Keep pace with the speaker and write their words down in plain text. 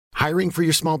Hiring for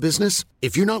your small business?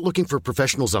 If you're not looking for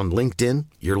professionals on LinkedIn,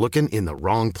 you're looking in the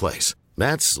wrong place.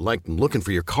 That's like looking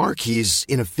for your car keys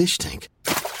in a fish tank.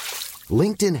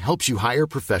 LinkedIn helps you hire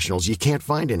professionals you can't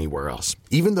find anywhere else,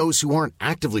 even those who aren't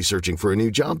actively searching for a new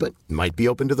job but might be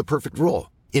open to the perfect role.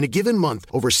 In a given month,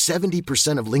 over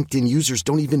 70% of LinkedIn users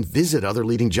don't even visit other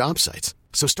leading job sites.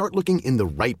 So start looking in the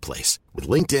right place. With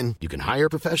LinkedIn, you can hire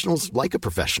professionals like a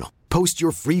professional. Post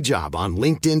your free job on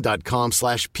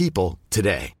linkedin.com/people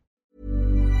today.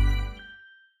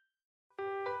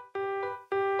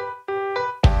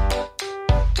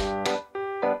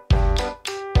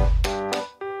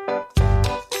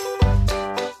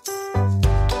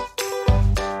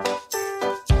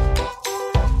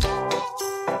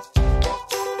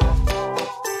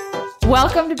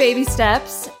 Welcome to Baby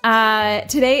Steps.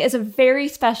 Today is a very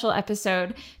special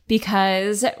episode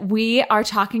because we are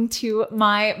talking to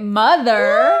my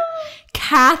mother,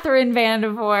 Catherine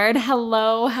Vandervoort.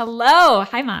 Hello.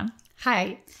 Hi, Mom.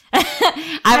 Hi.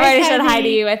 I've already said hi to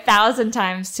you 1,000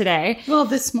 times today. Well,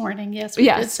 this morning, yes, we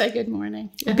did say good morning.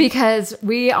 Yeah. Because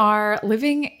we are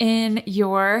living in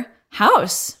your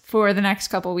house for the next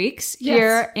couple weeks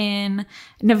here in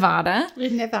Nevada.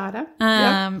 In Nevada.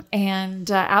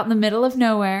 And out in the middle of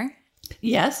nowhere.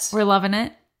 Yes. We're loving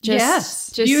it.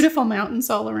 Just beautiful mountains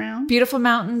all around. Beautiful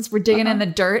mountains. We're digging in the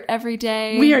dirt every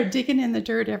day. We are digging in the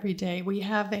dirt every day. We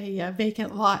have a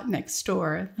vacant lot next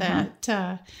door that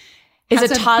is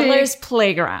a toddler's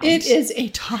playground. It is a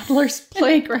toddler's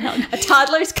playground. A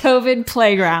toddler's COVID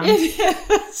playground. It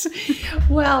is.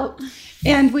 Well,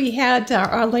 and we had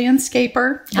our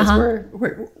landscaper,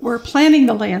 because we're planning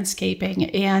the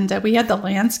landscaping, and we had the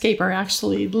landscaper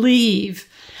actually leave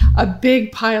a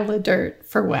big pile of dirt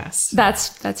for Wes.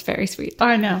 That's very sweet.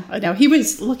 I know. He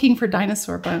was looking for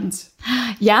dinosaur bones.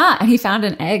 Yeah, and he found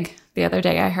an egg the other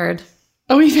day, I heard.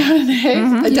 Oh, he found an egg?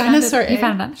 Mm-hmm. A dinosaur egg? He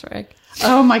found a dinosaur egg.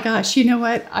 Oh my gosh. You know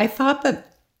what? I thought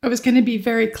that I was going to be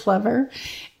very clever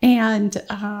and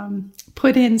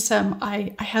put in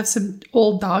I have some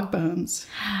old dog bones.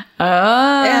 Oh.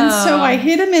 And so I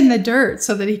hid him in the dirt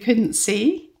so that he couldn't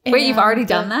see. Wait, you've already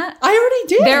done that? I already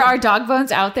did. There are dog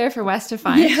bones out there for Wes to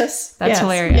find? Yes. That's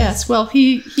hilarious. Yes. Well,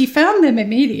 he found them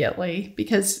immediately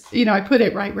because, I put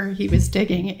it right where he was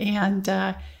digging. And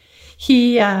I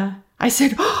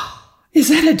said, "Oh, is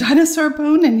that a dinosaur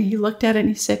bone?" And he looked at it and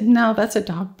he said, "No, that's a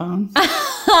dog bone."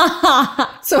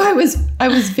 So I was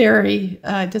very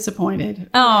disappointed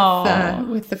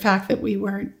with the fact that we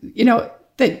weren't,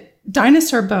 that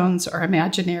dinosaur bones are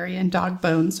imaginary and dog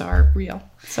bones are real.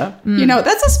 So,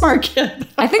 that's a smart kid.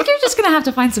 I think you're just going to have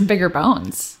to find some bigger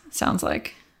bones, sounds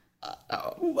like.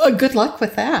 Good luck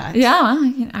with that. Yeah. I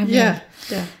mean, yeah.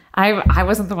 I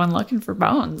wasn't the one looking for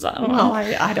bones. I don't know.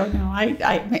 I don't know.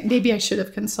 I maybe I should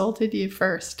have consulted you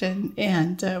first, and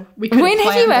we could. When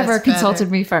have you ever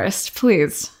consulted me first?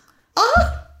 Please.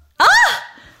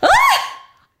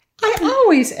 I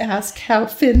always ask how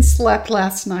Finn slept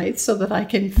last night so that I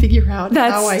can figure out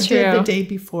how I did the day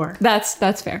before. That's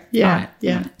fair. Yeah,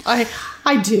 yeah.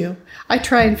 I do. I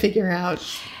try and figure out,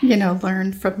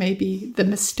 learn from maybe the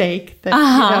mistake that,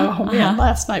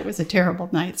 last night was a terrible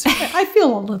night. So I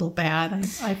feel a little bad.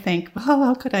 I think, well,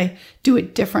 how could I do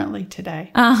it differently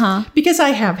today? Because I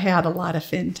have had a lot of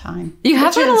Finn time. You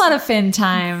have had a lot of Finn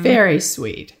time. Very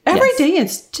sweet. Every day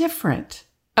is different.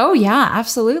 Oh, yeah,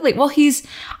 absolutely. Well, he's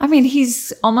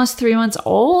almost 3 months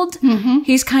old. Mm-hmm.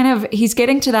 He's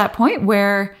getting to that point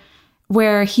where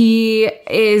he's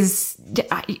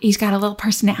got a little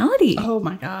personality. Oh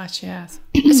my gosh, yes.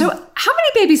 So how many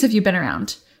babies have you been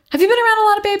around? Have you been around a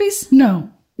lot of babies?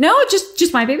 No,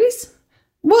 just my babies?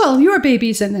 Well, your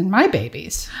babies and then my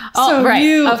babies. Oh, so right.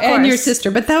 You of and course. your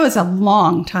sister, but that was a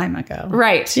long time ago.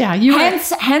 Right. Yeah.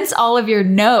 Hence all of your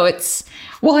notes.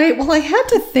 Well, I had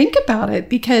to think about it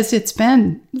because it's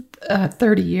been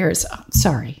 30 years.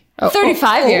 Sorry.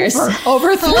 35 years.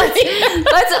 Over 30.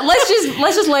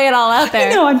 let's just lay it all out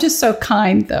there. I'm just so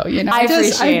kind though. I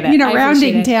appreciate it.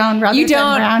 Rounding down rather than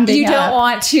rounding up. You don't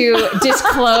want to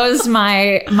disclose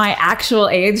my actual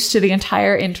age to the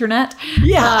entire internet.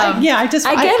 Yeah. I just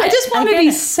want to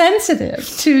be sensitive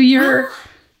to your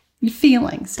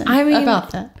feelings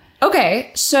about that.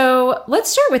 Okay, so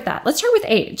let's start with that. Let's start with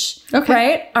age. Okay.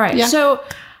 Right? All right. Yeah. So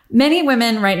many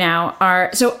women right now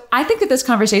so I think that this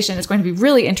conversation is going to be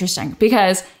really interesting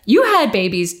because you had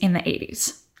babies in the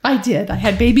 80s. I did. I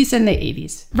had babies in the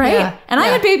 80s. Right? Yeah. And I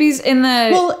had babies in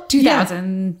the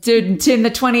 2000s, in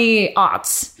the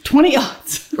 20-aughts.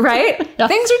 20-aughts. Right? Yeah.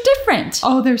 Things are different.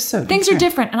 Oh, they're so different. Things are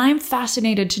different. And I'm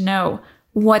fascinated to know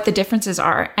what the differences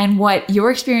are and what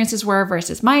your experiences were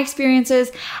versus my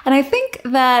experiences. And I think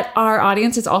that our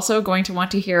audience is also going to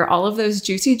want to hear all of those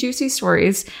juicy, juicy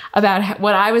stories about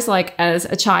what I was like as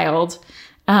a child.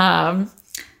 And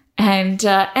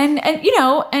you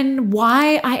know, and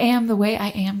why I am the way I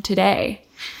am today.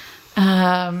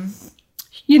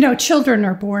 You know, children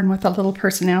are born with a little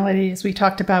personality, as we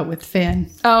talked about with Finn.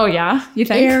 Oh, yeah? You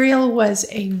think? Ariel was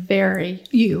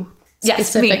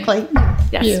specifically.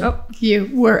 Yes. You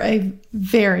were a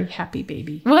very happy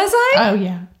baby. Was I? Oh,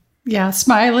 yeah. Yeah,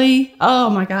 smiley. Oh,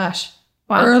 my gosh.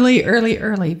 Wow. Early.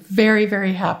 Very,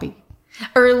 very happy.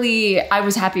 Early. I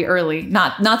was happy early.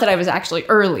 Not that I was actually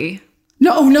early.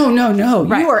 No.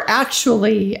 Right. You were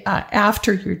actually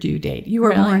after your due date. You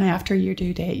were born after your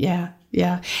due date. Yeah.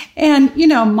 Yeah. And, you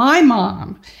know, my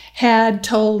mom had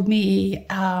told me,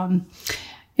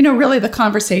 you know, really the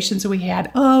conversations we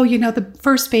had, oh, you know, the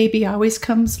first baby always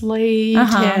comes late.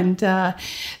 And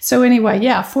so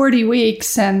anyway, 40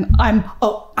 weeks and I'm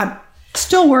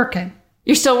still working.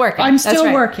 You're still working. I'm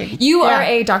still working. You are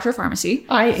a doctor of pharmacy.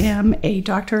 I am a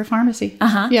doctor of pharmacy.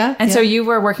 Yeah. And so you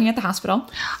were working at the hospital?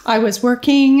 I was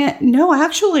working at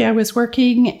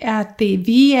the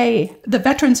VA, the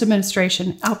Veterans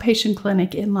Administration outpatient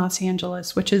clinic in Los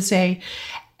Angeles, which is a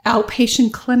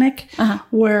outpatient clinic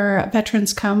where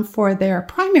veterans come for their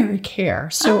primary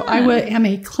care. So I am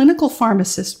a clinical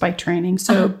pharmacist by training,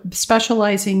 so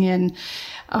specializing in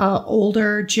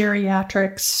older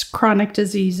geriatrics, chronic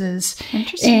diseases,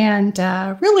 and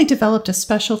really developed a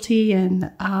specialty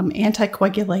in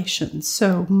anticoagulation.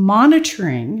 So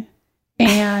monitoring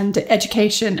and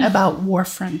education about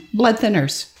warfarin, blood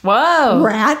thinners,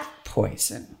 rat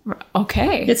poison.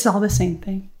 Okay. It's all the same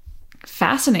thing.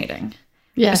 Fascinating.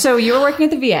 Yeah. So you were working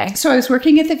at the VA. So I was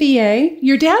working at the VA.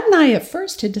 Your dad and I at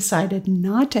first had decided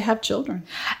not to have children.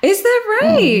 Is that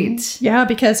right? Yeah,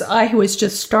 because I was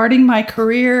just starting my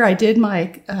career. I did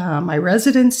my my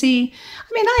residency.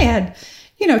 I mean, I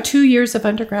had, 2 years of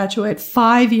undergraduate,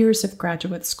 5 years of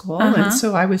graduate school. And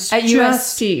so I was at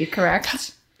USC,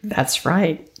 correct? That's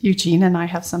right. Eugene and I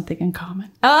have something in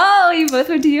common. Oh, you both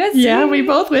went to USC? Yeah, we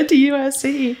both went to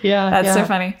USC. Yeah. That's so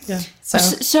funny. Yeah.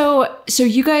 So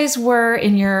you guys were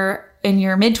in your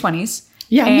mid-20s.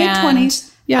 Yeah,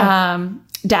 mid-20s. Yeah.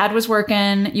 Dad was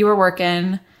working, you were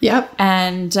working. Yep.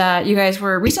 And you guys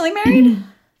were recently married?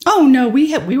 Oh, no,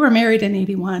 we were married in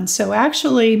 81. So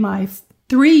actually my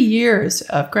 3 years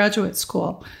of graduate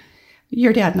school,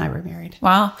 your dad and I were married.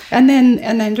 Wow. And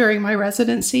then during my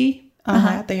residency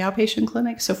at the outpatient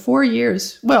clinic, so 4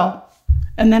 years. Well,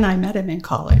 and then I met him in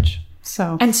college.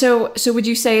 So would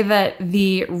you say that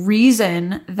the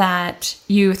reason that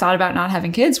you thought about not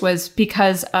having kids was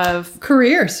because of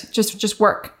careers, just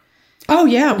work? Oh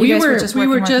yeah, we were just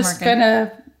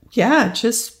gonna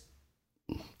just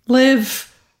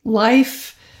live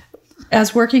life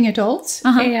as working adults,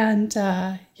 and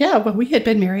well, we had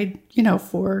been married,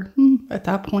 for at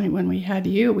that point when we had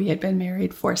you, we had been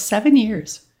married for 7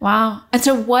 years. Wow. And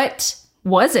so what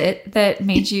was it that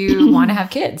made you want to have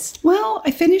kids? Well,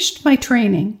 I finished my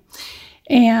training,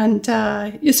 and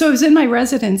so I was in my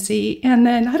residency, and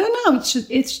then I don't know.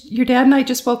 It's your dad and I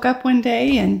just woke up one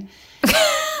day, and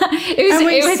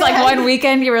it was like one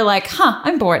weekend. You were like,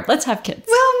 I'm bored. Let's have kids."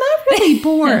 Well, not really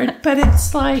bored, but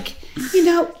it's like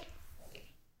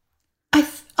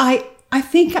I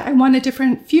think I want a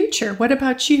different future. What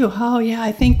about you? Oh yeah,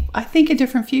 I think a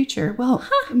different future. Well,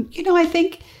 I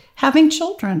think having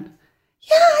children.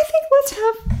 Yeah, I think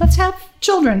let's have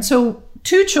children. So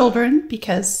 2 children,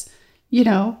 because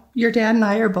your dad and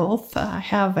I are both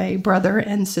have a brother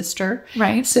and sister,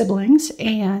 right? Siblings,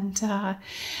 and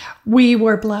we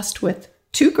were blessed with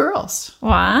 2 girls.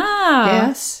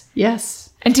 Wow. Yes.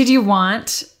 And did you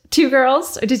want 2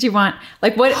 girls, or did you want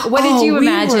what did you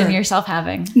imagine yourself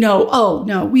having?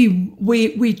 No.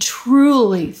 We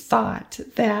truly thought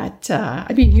that.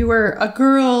 You were a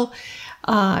girl.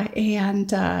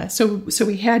 So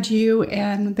we had you,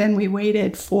 and then we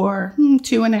waited for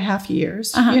 2.5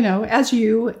 years, as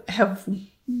you have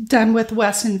done with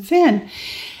Wes and Finn.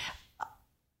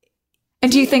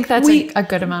 And do you think that's a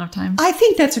good amount of time? I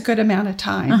think that's a good amount of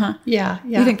time. Yeah.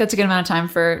 You think that's a good amount of time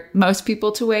for most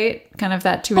people to wait, kind of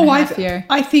that 2.5 year?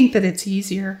 I think that it's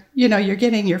easier. You're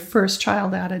getting your first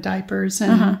child out of diapers,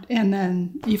 and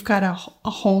then you've got a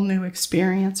whole new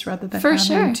experience rather than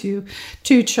having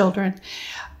two children.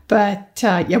 But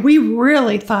we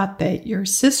really thought that your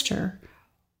sister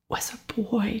was a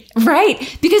boy.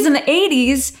 Right. Because in the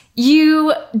 80s,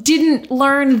 you didn't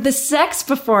learn the sex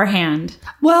beforehand.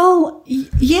 Well,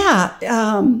 yeah.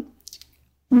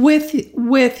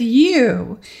 With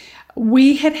you,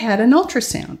 we had an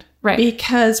ultrasound. Right.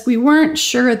 Because we weren't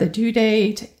sure of the due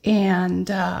date, and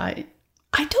I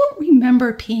don't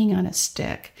remember peeing on a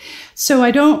stick. So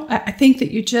I think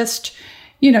that you just,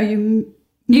 you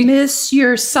miss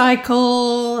your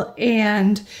cycle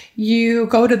and you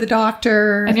go to the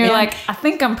doctor. And you're like, I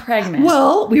think I'm pregnant.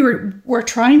 Well, we're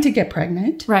trying to get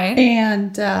pregnant. Right.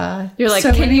 And you're like,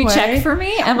 so can you anyway, check for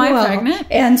me? Am I pregnant?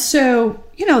 And so,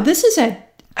 this is a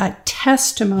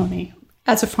testimony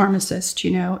as a pharmacist,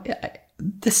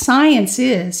 the science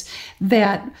is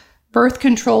that birth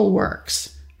control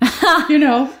works.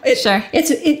 Sure.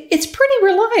 It's pretty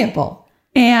reliable.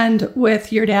 And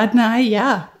with your dad and I,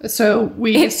 yeah. So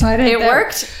we decided it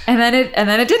worked, and then it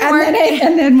didn't work.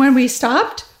 And then when we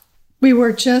stopped, we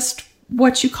were just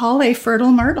what you call a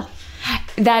fertile myrtle.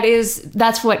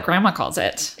 That's what Grandma calls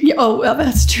it. Oh, well,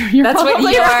 that's true. That's what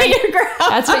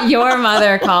your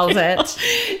mother calls it.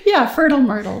 Yeah, fertile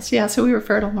myrtles. Yeah, so we were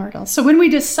fertile myrtles. So when we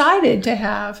decided to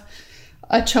have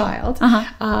a child,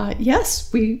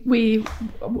 yes, we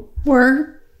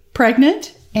were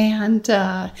pregnant. And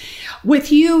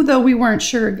with you, though, we weren't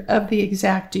sure of the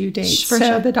exact due date.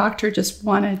 So the doctor just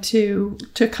wanted to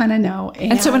kind of know.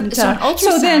 And so an ultrasound.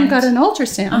 So then got an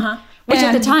ultrasound. Which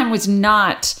at the time was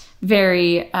not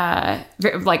very,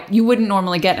 like you wouldn't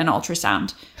normally get an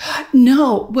ultrasound.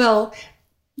 No. Well,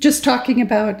 just talking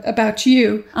about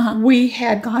you, we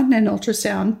had gotten an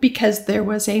ultrasound because there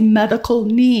was a medical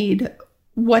need.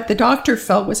 What the doctor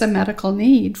felt was a medical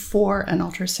need for an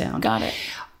ultrasound. Got it.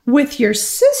 With your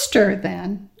sister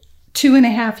then,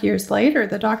 2.5 years later,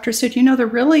 the doctor said,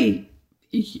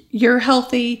 you're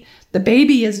healthy. The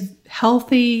baby is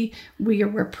healthy.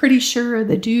 We're pretty sure of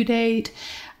the due date.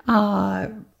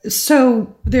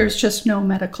 So there's just no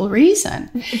medical reason.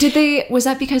 Was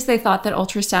that because they thought that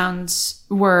ultrasounds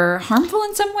were harmful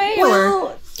in some way?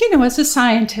 Well, as a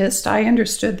scientist, I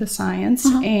understood the science.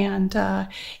 And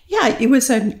it was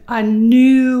a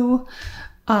new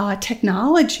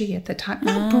technology at the time.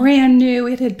 Not brand new.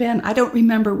 It had been, I don't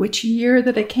remember which year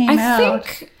that it came out.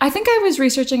 I think I was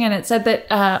researching and it said that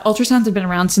ultrasounds had been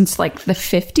around since like the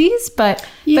 50s, but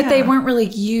they weren't really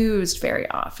used very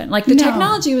often. Like the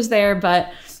technology was there,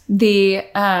 but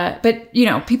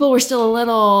people were still a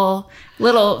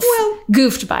little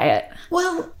goofed by it.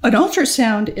 Well, an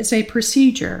ultrasound is a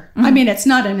procedure. I mean, it's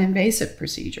not an invasive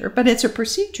procedure, but it's a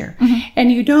procedure.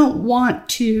 And you don't want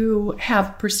to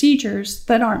have procedures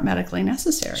that aren't medically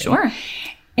necessary. Sure.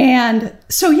 And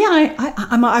so,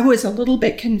 I was a little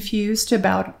bit confused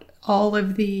about all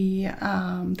of the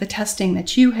testing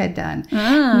that you had done.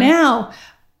 Now,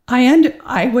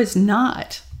 I was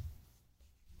not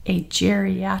a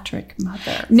geriatric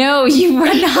mother. No, you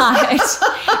were not.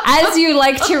 As you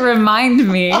like to remind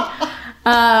me. Okay.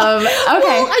 Well,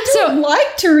 I don't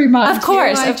like to remind of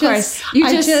course, you. Of course.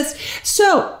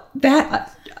 So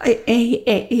that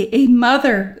a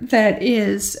mother that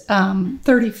is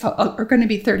 35 or going to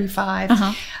be 35.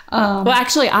 Well,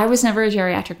 actually, I was never a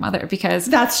geriatric mother because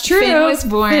that's true. Finn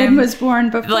was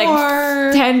born before,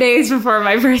 like 10 days before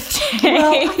my birthday.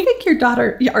 Well, I think your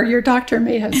daughter or your doctor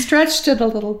may have stretched it a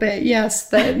little bit. Yes,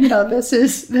 that this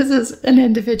is an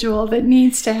individual that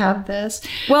needs to have this.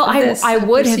 Well, I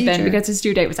would have been because his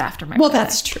due date was after my birthday. Well,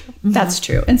 that's true. That's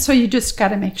true. And so you just got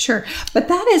to make sure. But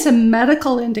that is a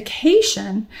medical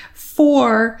indication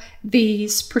for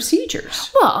these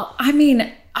procedures. Well, I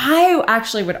mean, I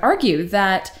actually would argue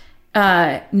that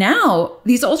now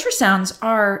these ultrasounds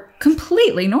are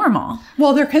completely normal.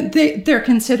 Well, they're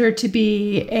considered to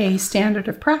be a standard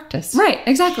of practice. Right,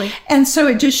 exactly. And so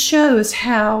it just shows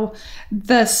how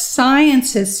the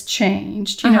science has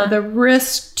changed. The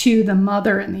risk to the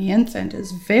mother and the infant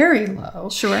is very low.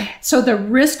 Sure. So the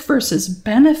risk versus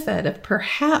benefit of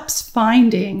perhaps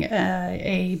finding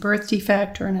a birth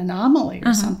defect or an anomaly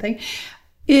or something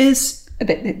is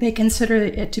they consider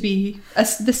it to be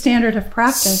the standard of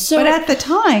practice. But at the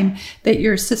time that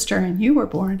your sister and you were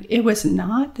born, it was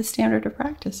not the standard of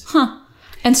practice. Huh.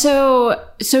 And so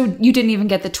you didn't even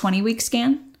get the 20-week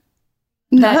scan?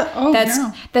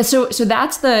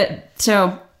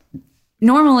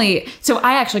 Normally,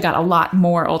 I actually got a lot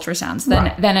more ultrasounds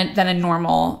than a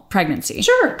normal pregnancy.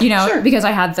 Sure. Because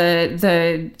I had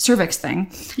the cervix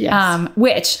thing. Yes.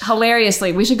 Which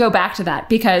hilariously, we should go back to that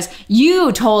because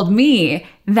you told me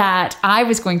that I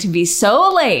was going to be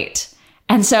so late.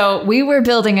 And so we were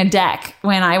building a deck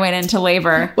when I went into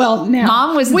labor. Well, now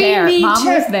Mom was there.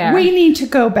 We need to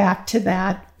go back to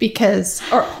that because,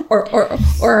 or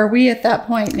are we at that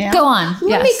point now? Go on.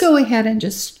 Let me go ahead and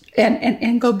just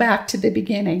and go back to the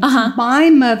beginning. My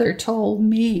mother told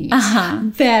me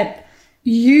that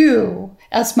you,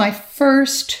 as my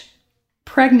first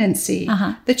pregnancy,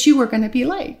 that you were going to be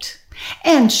late.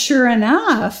 And sure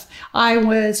enough, I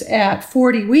was at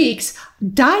 40 weeks,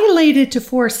 dilated to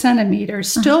 4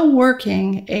 centimeters, still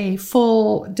working a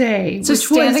full day. So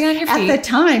standing on your feet? At the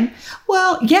time,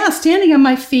 well, yeah, standing on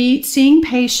my feet, seeing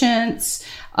patients,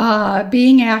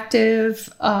 being active,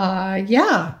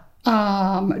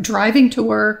 driving to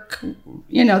work,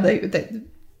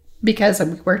 because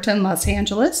we worked in Los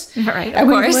Angeles. Right, of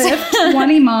course. We lived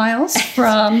 20 miles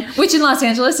from... Which in Los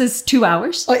Angeles is 2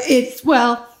 hours. Pretty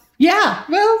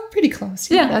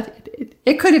close. Yeah.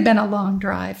 It could have been a long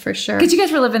drive for sure. Because you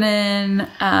guys were living in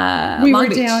Long Beach. We were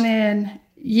down in,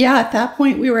 at that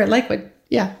point we were at Lakewood.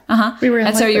 Yeah. Uh-huh. We were in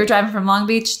And Lakewood. so you were driving from Long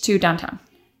Beach to downtown.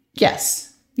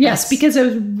 Yes, because it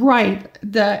was right.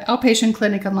 The outpatient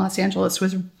clinic in Los Angeles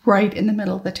was right in the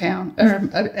middle of the town,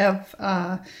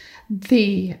 of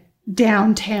the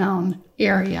downtown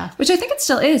area. Which I think it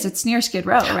still is. It's near Skid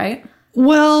Row, right?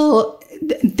 Well,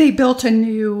 they built a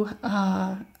new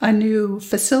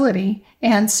facility,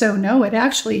 and so no, it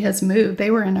actually has moved.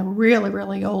 They were in a really,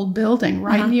 really old building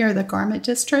right near the garment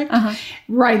district,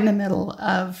 right in the middle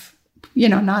of,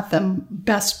 not the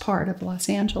best part of Los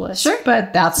Angeles. Sure,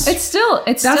 but that's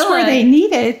where they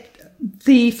needed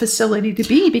the facility to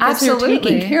be, because they're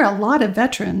taking care. A lot of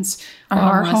veterans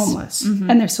are homeless.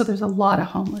 And there's a lot of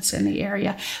homeless in the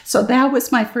area. So that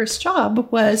was my first job,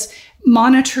 was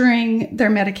monitoring their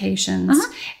medications.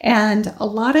 And a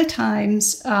lot of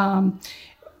times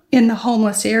in the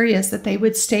homeless areas, that they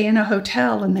would stay in a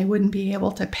hotel and they wouldn't be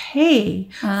able to pay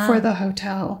for the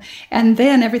hotel. And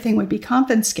then everything would be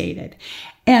confiscated.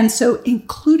 And so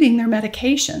including their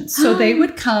medications. So they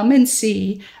would come and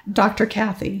see Dr.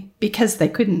 Kathy, because they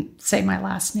couldn't say my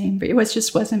last name, but it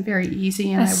wasn't very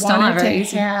easy. And I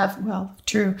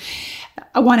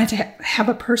wanted to have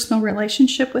a personal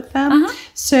relationship with them.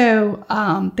 So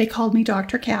they called me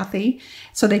Dr. Kathy.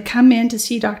 So they come in to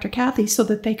see Dr. Kathy so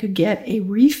that they could get a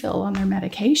refill on their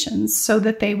medications, so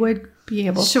that they would be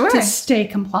able to stay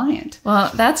compliant.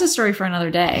 Well, that's a story for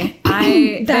another day.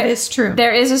 That is true.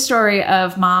 There is a story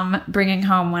of Mom bringing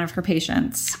home one of her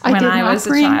patients when I was a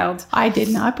child. I did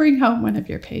not bring home one of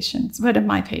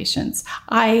my patients.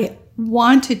 I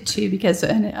wanted to, because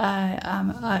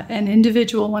an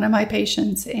individual, one of my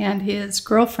patients, and his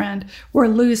girlfriend were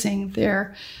losing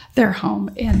their home,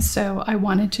 and so I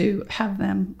wanted to have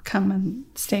them come and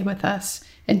stay with us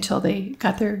until they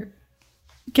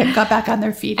got back on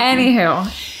their feet.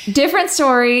 Anywho, different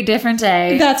story, different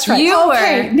day. That's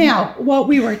right. Now, what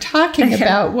we were talking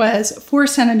about was 4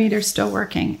 centimeters still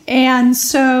working. And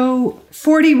so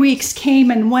 40 weeks came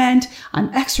and went. I'm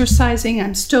exercising.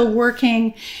 I'm still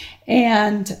working.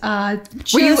 And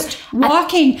just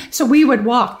walking. So we would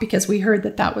walk, because we heard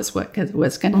that was what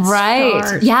was going to start.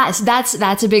 Right. Yes,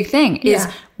 that's a big thing.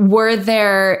 Were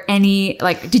there any,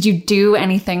 did you do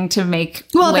anything to make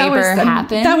labor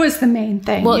happen? That was the main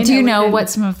thing. Well, do you know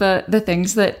what some of the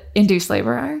things that induce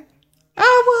labor are?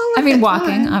 Oh, well,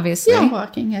 walking, obviously. Yeah,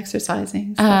 walking,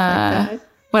 exercising, stuff like that.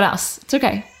 What else? It's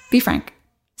okay. Be frank.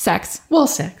 Sex. Well,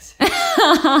 sex.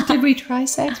 Did we try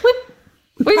sex?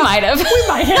 We might have.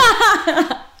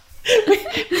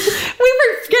 We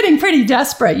were getting pretty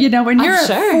desperate, when you're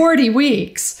at 40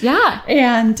 weeks. Yeah.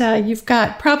 And you've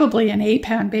got probably an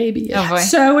 8-pound baby. Oh, boy.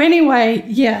 So anyway,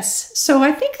 yes. So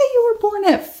I think that you were born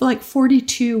at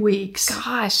 42 weeks.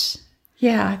 Gosh.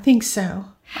 Yeah, I think so.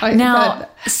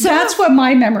 That's what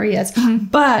my memory is.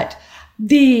 But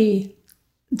the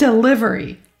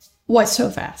delivery was so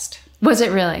fast. Was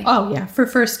it really? Oh yeah, for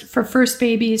first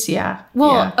babies, yeah.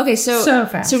 Well, yeah. Okay, so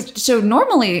fast. So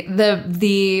normally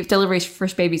the deliveries for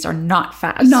first babies are not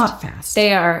fast. Not fast.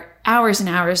 They are hours and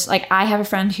hours. I have a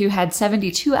friend who had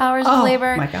 72 hours of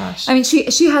labor. Oh my gosh. I mean,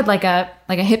 she had like a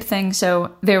hip thing,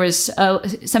 so there was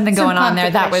something going on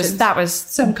there. That was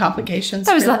some complications.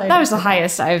 That was the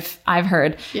highest I've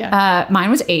heard. Yeah. Mine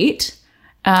was 8.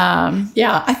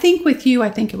 Yeah, I think with you,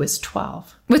 it was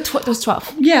 12. It was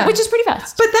 12. Yeah. Which is pretty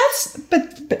fast. But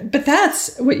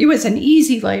that's it was an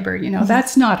easy labor,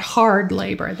 that's not hard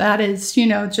labor. That is,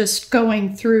 just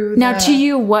going through. Now, to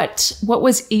you, what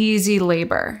was easy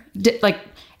labor?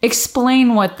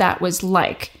 Explain what that was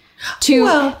like.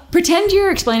 Pretend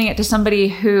you're explaining it to somebody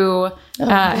who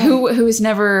has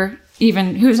never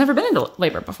been into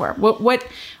labor before.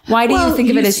 Why do you think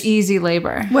of it as easy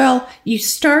labor? Well, you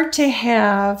start to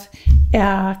have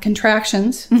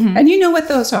contractions, and you know what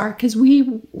those are, because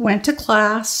we went to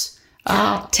class.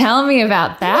 Tell me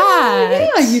about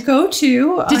that. Yeah, you go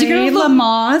to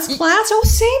Lamaze class. Oh,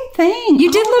 same thing.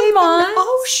 You did Lamaze?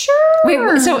 Oh, sure.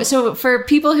 Wait, so for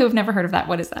people who have never heard of that,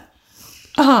 what is that?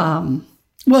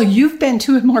 Well, you've been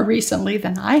to it more recently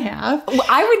than I have. Well,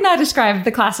 I would not describe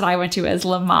the class that I went to as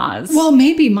Lamaze. Well,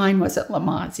 maybe mine wasn't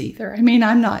Lamaze either. I mean,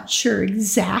 I'm not sure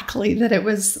exactly that it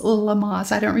was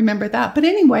Lamaze. I don't remember that. But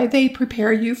anyway, they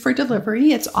prepare you for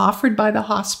delivery. It's offered by the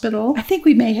hospital. I think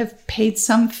we may have paid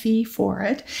some fee for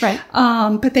it. Right.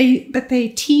 But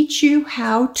they teach you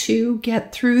how to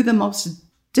get through the most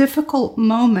difficult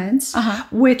moments,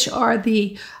 which are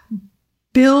the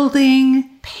building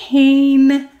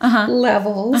pain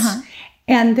levels,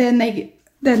 and then they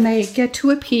get to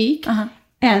a peak,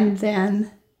 and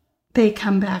then they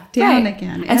come back down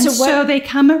again. And so they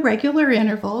come at regular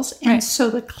intervals, and so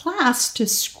the class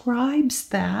describes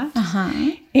that,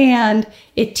 and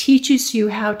it teaches you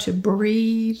how to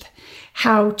breathe,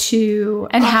 how to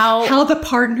and how the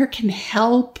partner can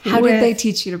help. How did they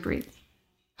teach you to breathe?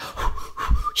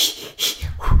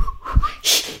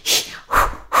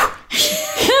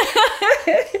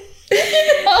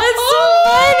 That's so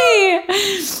funny.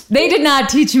 They did not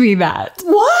teach me that.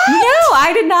 What? No,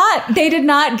 I did not. They did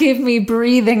not give me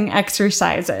breathing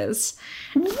exercises.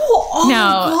 Oh,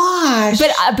 no, gosh.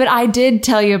 But I did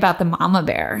tell you about the mama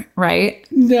bear, right?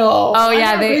 No. Oh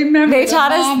yeah, they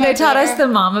taught us the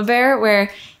mama bear,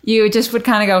 where you just would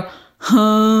kind of go,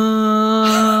 huh.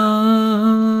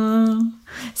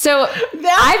 So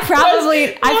I probably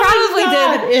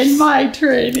did in my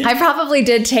training. I probably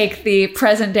did take the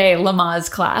present day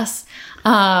Lamaze class.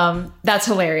 That's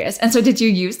hilarious. And so did you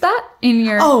use that in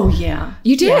your... Oh, yeah.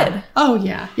 You did? Yeah. Oh,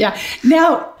 yeah. Yeah.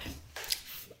 Now,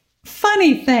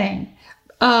 funny thing,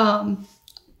 I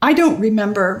don't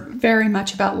remember very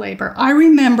much about labor. I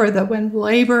remember that when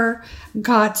labor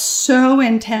got so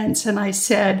intense and I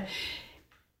said,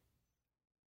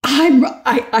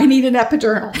 I need an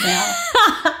epidural now.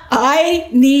 I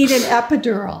need an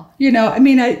epidural. You know, I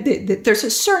mean, there's a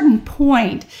certain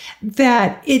point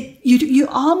that you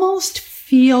almost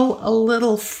feel a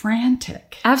little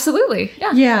frantic. Absolutely.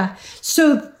 Yeah. Yeah.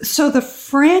 So the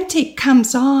frantic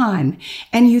comes on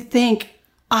and you think,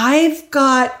 I've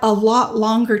got a lot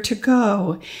longer to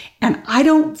go, and I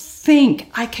don't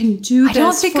think I can do this. I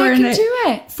don't think I can do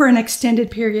it for an extended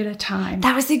period of time.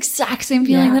 That was the exact same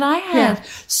feeling that I had. Yeah.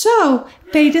 So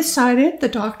they decided, the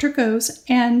doctor goes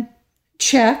and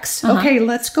checks. Okay,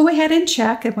 let's go ahead and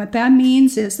check. And what that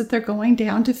means is that they're going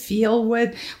down to feel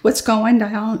what's going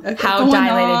down, how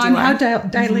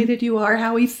dilated you are,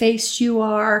 how effaced you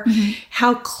are,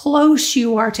 how close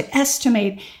you are, to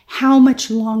estimate how much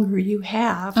longer you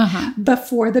have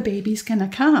before the baby's going to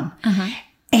come.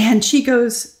 And she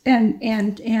goes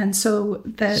and so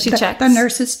the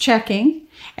nurse is checking,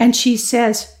 and she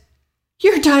says,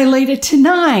 "You're dilated to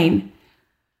 9.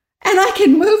 And I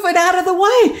can move it out of the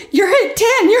way. You're at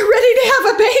 10. You're ready to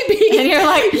have a baby." And you're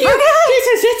like, she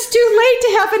says, "It's too late to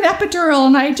have an epidural."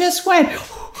 And I just went,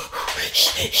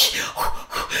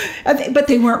 but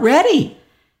they weren't ready.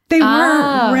 They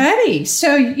weren't ready.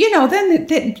 So, then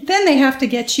they have to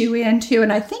get you into,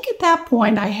 and I think at that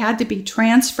point I had to be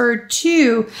transferred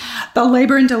to the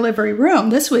labor and delivery room.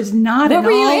 This was not an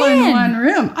all-in-one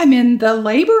room. I'm in the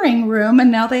laboring room,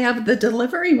 and now they have the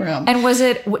delivery room. And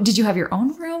did you have your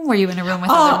own room? Were you in a room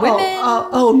with other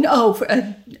women? No.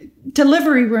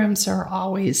 Delivery rooms are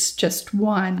always just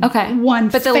one. Okay. One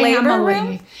but the family. labor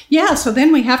room? Yeah, so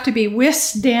then we have to be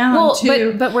whisked down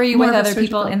to... But were you with other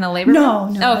people in the labor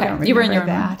room? No, okay. I don't You were in your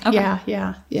that. room. Okay.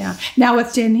 Yeah. Now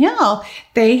with Danielle,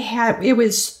 it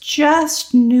was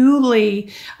just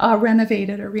newly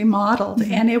renovated or remodeled,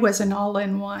 and it was an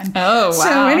all-in-one. Oh, wow.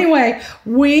 So anyway,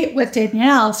 with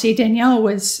Danielle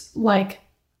was like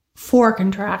 4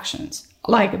 contractions.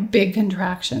 Like big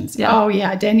contractions. Yeah. Oh,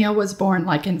 yeah. Danielle was born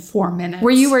like in 4 minutes. Were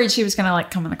you worried she was going to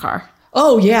come in the car?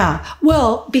 Oh, yeah.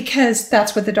 Well, because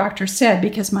that's what the doctor said,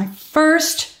 because my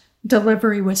first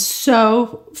delivery was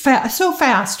so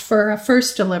fast for a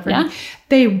first delivery. Yeah.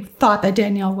 They thought that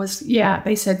Danielle was,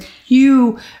 they said,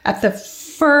 you at the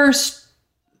first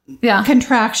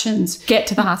contractions. Get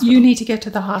to the hospital. You need to get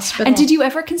to the hospital. And did you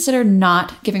ever consider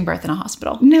not giving birth in a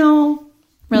hospital? No.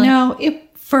 Really? No.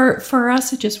 For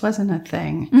us, it just wasn't a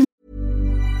thing.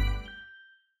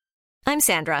 I'm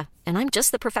Sandra, and I'm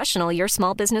just the professional your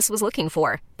small business was looking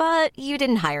for. But you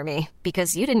didn't hire me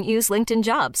because you didn't use LinkedIn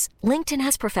Jobs. LinkedIn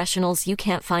has professionals you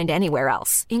can't find anywhere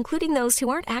else, including those who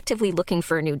aren't actively looking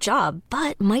for a new job,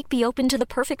 but might be open to the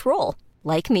perfect role,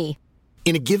 like me.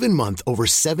 In a given month, over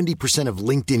 70% of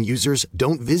LinkedIn users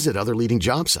don't visit other leading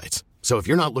job sites. So if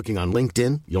you're not looking on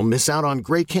LinkedIn, you'll miss out on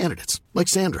great candidates like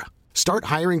Sandra. Start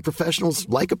hiring professionals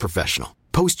like a professional.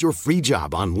 Post your free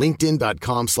job on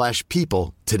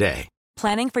linkedin.com/people today.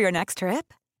 Planning for your next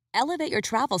trip? Elevate your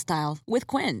travel style with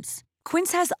Quince.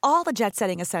 Quince has all the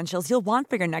jet-setting essentials you'll want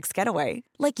for your next getaway,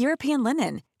 like European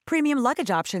linen, premium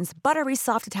luggage options, buttery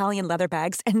soft Italian leather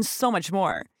bags, and so much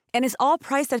more. And is all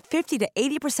priced at 50 to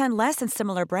 80% less than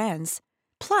similar brands.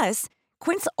 Plus,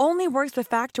 Quince only works with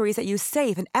factories that use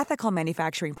safe and ethical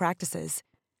manufacturing practices.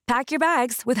 Pack your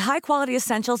bags with high-quality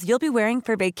essentials you'll be wearing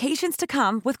for vacations to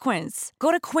come with Quince.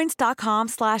 Go to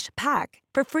quince.com/pack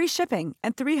for free shipping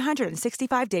and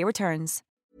 365-day returns.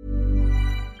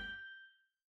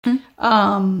 And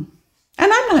I'm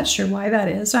not sure why that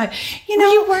is.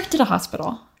 You worked at a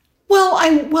hospital.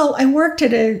 I worked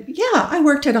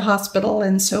at a hospital,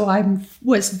 and so I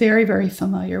was very, very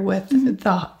familiar with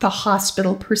the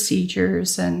hospital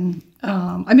procedures. And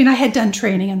I had done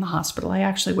training in the hospital. I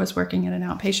actually was working at an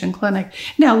outpatient clinic.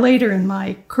 Now, later in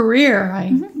my career,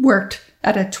 I worked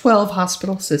at a 12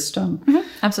 hospital system. Mm-hmm.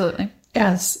 Absolutely.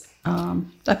 As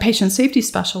a patient safety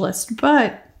specialist.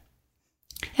 But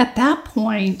at that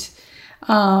point,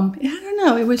 I don't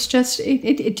know. It was just,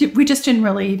 we just didn't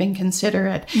really even consider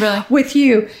it. Really? With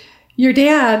you, your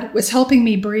dad was helping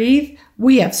me breathe.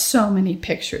 We have so many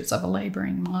pictures of a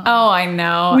laboring mom. Oh, I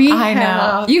know. I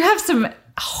know. You have some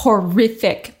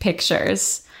horrific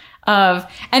pictures of,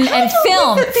 and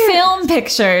film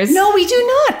pictures. No, we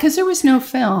do not, because there was no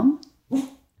film.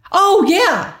 Oh,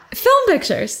 yeah. Film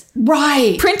pictures.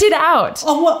 Right. Printed out.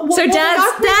 Oh, so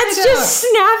dad's just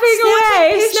snapping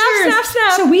away. Snap.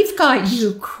 So we've got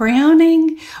you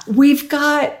crowning. We've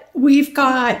got,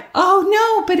 oh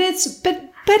no, but it's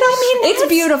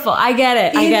beautiful. I get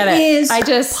it. It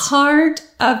is part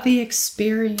of the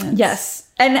experience. Yes.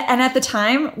 And at the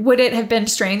time, would it have been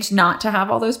strange not to have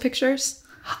all those pictures?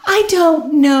 I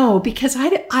don't know, because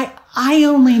I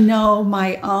only know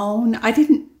my own. I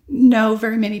didn't know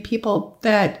very many people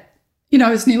that, I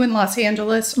was new in Los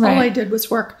Angeles. Right. All I did was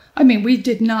work. We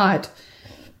did not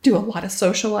do a lot of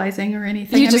socializing or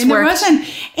anything. There wasn't,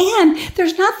 and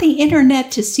there's not the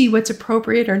internet to see what's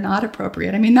appropriate or not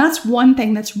appropriate. That's one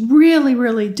thing that's really,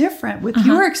 really different with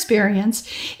your experience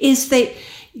is that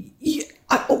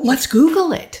let's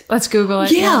Google it.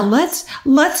 Yeah,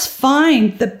 let's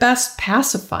find the best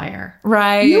pacifier.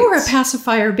 Right. You were a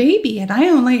pacifier baby, and I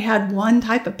only had one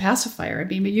type of pacifier.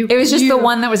 It was just the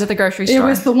one that was at the grocery store. It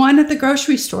was the one at the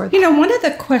grocery store. One of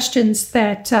the questions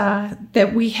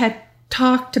that we had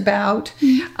talked about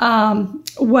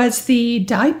was the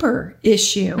diaper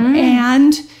issue,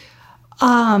 and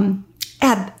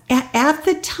at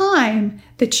the time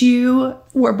that you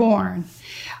were born,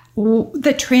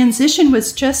 the transition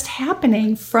was just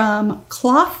happening from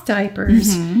cloth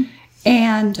diapers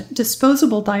and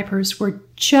disposable diapers were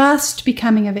just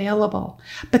becoming available.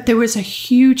 But there was a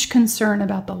huge concern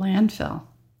about the landfill.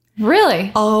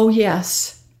 Really? Oh,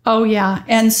 yes. Oh, yeah.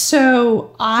 And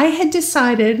so I had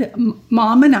decided,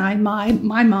 Mom and I, my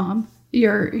mom,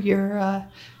 your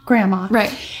grandma, right,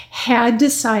 had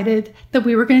decided that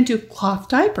we were going to do cloth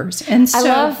diapers. And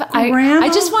so I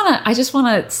just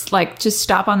want to just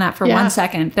stop on that for 1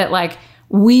 second, that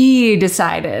we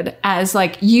decided, as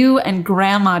you and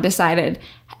grandma decided,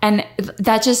 and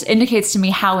that just indicates to me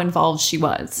how involved she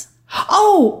was.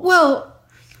 Oh, well,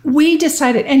 we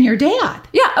decided, and your dad.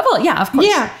 Yeah, well, yeah, of course.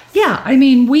 Yeah.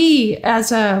 We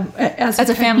as a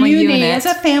family unit. As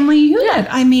a family unit.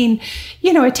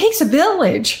 Yeah. It takes a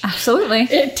village. Absolutely.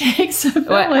 It takes a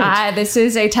village. This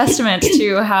is a testament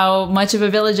to how much of a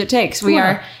village it takes. We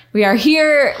are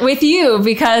here with you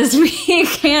because we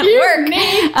can't work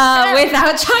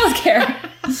without childcare.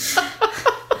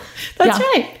 That's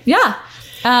right. Yeah.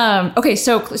 Okay,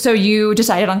 so you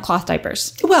decided on cloth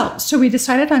diapers. Well, so we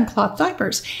decided on cloth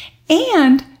diapers.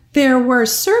 And there were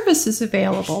services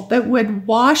available that would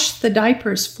wash the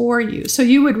diapers for you. So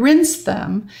you would rinse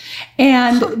them,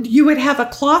 and you would have a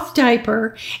cloth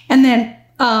diaper, and then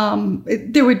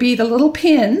there would be the little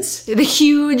pins. The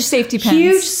huge safety pins.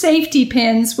 Huge safety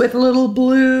pins with little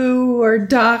blue or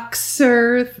ducks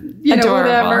or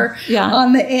whatever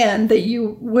on the end that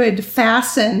you would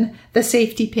fasten the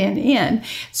safety pin in.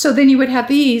 So then you would have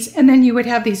these, and then you would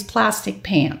have these plastic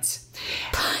pants.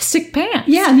 Plastic pants?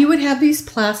 Yeah, and you would have these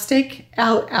plastic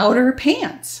outer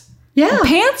pants. Yeah.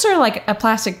 Pants are like a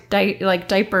plastic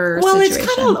diaper situation. It's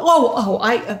kind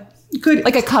of, good.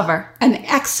 Like a cover. An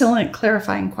excellent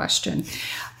clarifying question.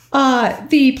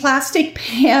 The plastic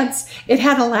pants, it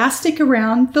had elastic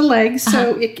around the legs,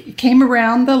 so it came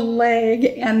around the leg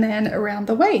and then around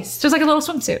the waist. So it's like a little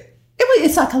swimsuit.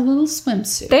 It's like a little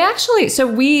swimsuit. They actually, so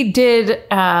we did,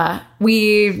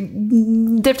 we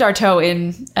dipped our toe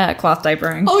in cloth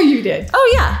diapering. Oh, you did?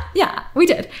 Oh, yeah, we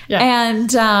did. Yeah.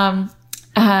 And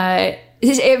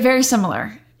it's very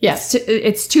similar. Yes.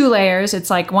 It's 2 layers. It's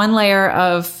like 1 layer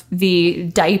of the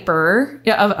diaper,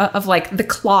 of like the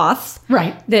cloth.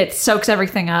 Right. That soaks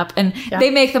everything up. And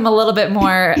they make them a little bit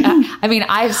more, I mean,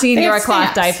 I've seen your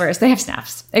cloth diapers. They have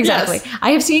snaps. Exactly. Yes. I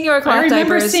have seen your cloth diapers. I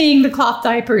remember seeing the cloth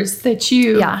diapers that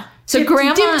you... Yeah. So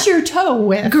Grandma dipped your toe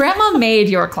with. Grandma made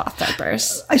your cloth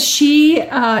diapers.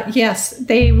 Yes,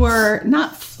 they were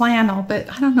not flannel, but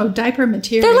I don't know, diaper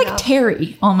material. They're like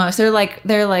terry almost. They're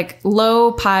like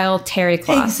low pile terry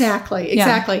cloth. Exactly.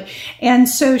 Yeah. And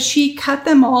so she cut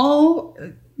them all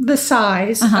the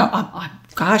size.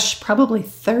 Gosh, probably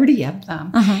 30 of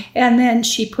them. And then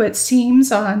she put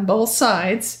seams on both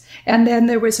sides. And then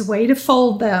there was a way to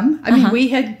fold them. I mean, we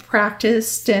had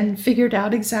practiced and figured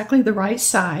out exactly the right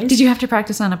size. Did you have to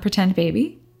practice on a pretend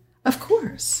baby? Of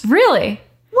course. Really?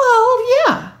 Well,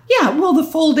 yeah. Yeah, well, the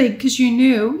folding, because you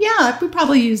knew. Yeah, we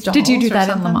probably used dolls. Did you do that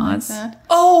in Lamaze? Like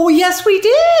oh, yes, we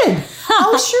did.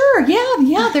 Oh, sure.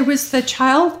 Yeah. There was the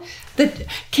child that,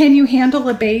 can you handle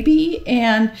a baby?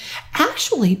 And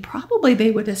actually, probably they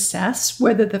would assess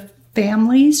whether the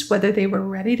families, whether they were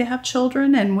ready to have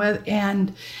children,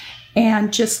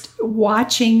 and just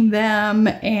watching them.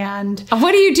 And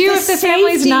what do you do if the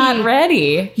family's not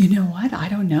ready? You know what? I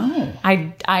don't know.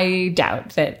 I doubt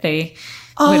that they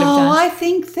would have done. I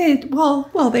think that,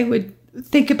 well, they would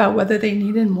think about whether they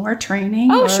needed more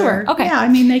training. Oh, sure. Okay. Yeah, I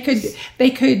mean, they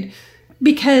could,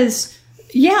 because,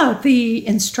 the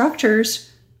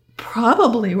instructors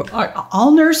probably are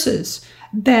all nurses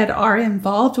that are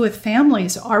involved with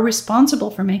families are responsible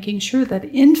for making sure that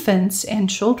infants and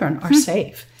children are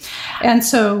safe. And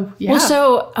so, Well,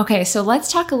 so let's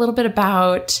talk a little bit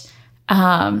about,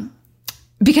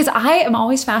 because I am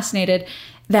always fascinated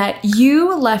that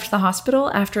you left the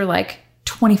hospital after like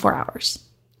 24 hours.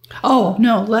 Oh,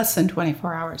 no, less than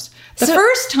 24 hours. The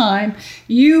first time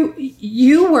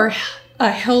you were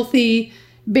a healthy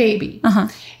baby.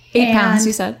 8 pounds,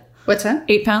 you said? What's that?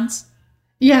 8 pounds?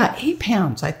 Yeah, 8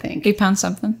 pounds, I think. 8 pounds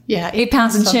something? Yeah. 8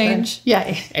 pounds and change?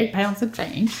 Yeah, 8 pounds and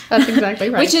change. That's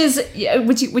exactly right. Which is,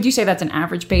 would you say that's an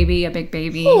average baby, a big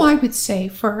baby? Oh, I would say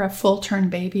for a full-term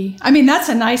baby. I mean, that's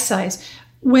a nice size.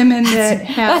 Women that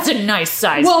have... That's a nice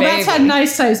size baby. Well, that's a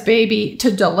nice size baby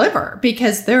to deliver,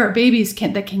 because there are babies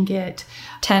that can get...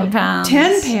 10 pounds.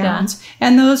 10 pounds. Yeah.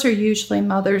 And those are usually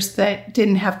mothers that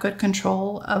didn't have good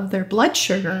control of their blood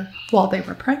sugar while they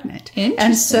were pregnant.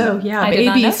 And so, I did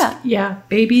not know that. Yeah,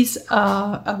 babies,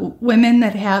 women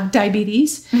that have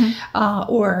diabetes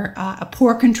or a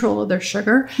poor control of their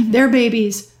sugar, their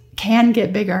babies can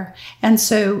get bigger. And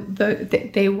so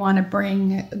they want to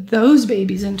bring those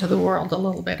babies into the world a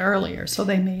little bit earlier. So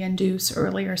they may induce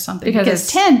early or something. Because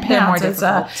 10 pounds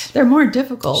they're more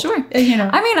difficult. Sure.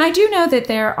 I mean, I do know that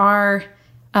there are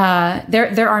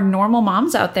normal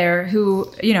moms out there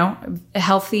who,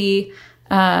 healthy,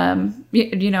 no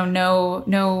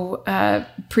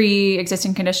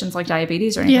pre-existing conditions like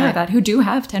diabetes or anything like that, who do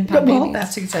have 10-pound babies. Well,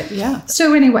 that's exactly, yeah.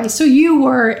 So anyway, so you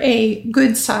were a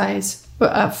good size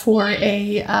for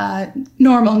a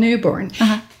normal newborn.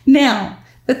 Now,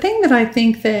 the thing that I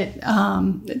think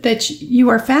that you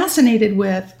are fascinated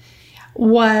with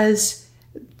was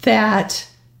that,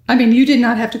 I mean, you did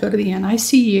not have to go to the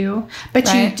NICU,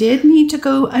 but you did need to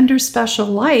go under special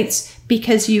lights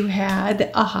because you had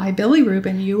a high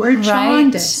bilirubin. You were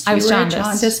jaundiced. I was jaundiced. You were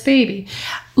a jaundiced baby.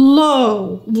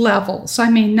 Low levels. I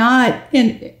mean, not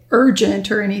urgent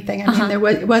or anything. I mean,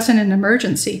 it wasn't an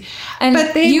emergency.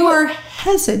 But you were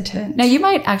hesitant. Now, you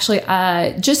might actually,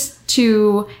 just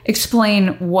to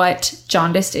explain what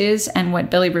jaundice is and what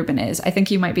bilirubin is, I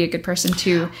think you might be a good person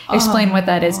to explain what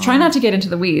that is. Try not to get into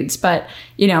the weeds, but,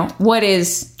 what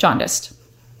is jaundice?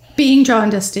 Being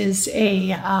jaundiced is a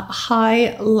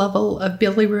high level of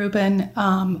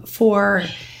bilirubin for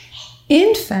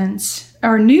infants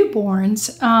or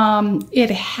newborns.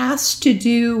 It has to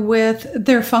do with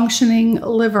their functioning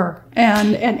liver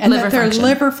and that their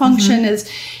liver function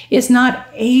is not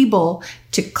able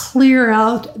to clear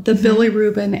out the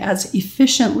bilirubin as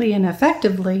efficiently and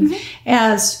effectively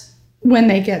as when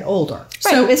they get older. Right.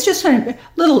 So it's just a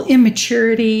little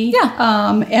immaturity.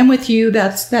 Yeah. And with you,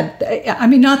 I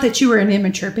mean, not that you were an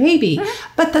immature baby,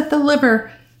 but that the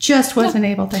liver just wasn't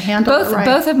able to handle it right.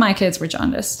 Both of my kids were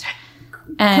jaundiced.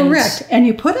 Correct. And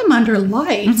you put them under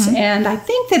lights, and I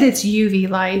think that it's UV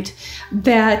light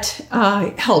that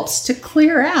helps to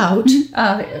clear out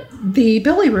the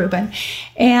bilirubin.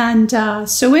 And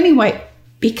so anyway,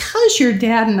 because your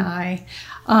dad and I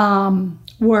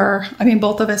were, I mean,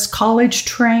 both of us college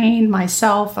trained,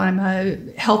 myself, I'm a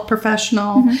health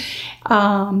professional,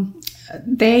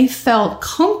 they felt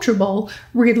comfortable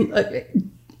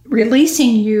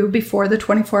releasing you before the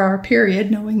 24-hour period,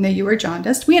 knowing that you were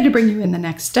jaundiced. We had to bring you in the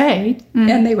next day,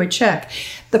 and they would check.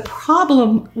 The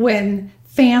problem when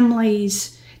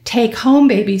families take home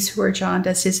babies who are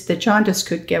jaundiced is the jaundice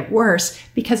could get worse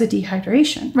because of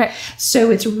dehydration. Right.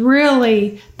 So it's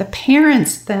really the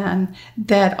parents then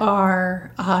that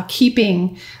are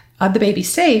keeping the baby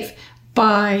safe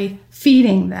by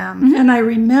feeding them. And I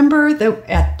remember that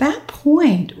at that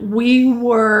point, we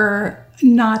were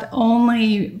not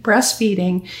only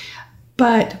breastfeeding,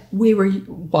 but we were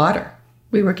water.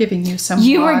 We were giving you some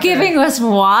You water. were giving us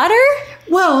water?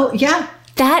 Well, yeah.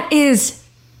 That is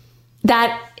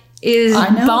I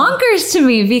know. bonkers to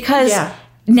me because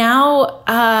now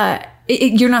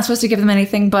you're not supposed to give them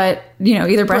anything but,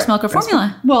 either breast milk or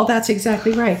formula. Well, that's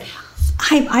exactly right.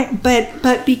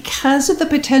 But because of the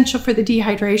potential for the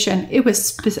dehydration, it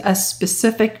was a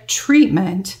specific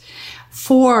treatment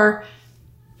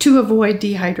to avoid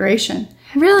dehydration.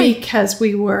 Really? Because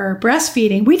we were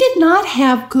breastfeeding. We did not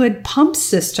have good pump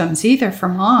systems either for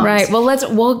moms. Right. Well,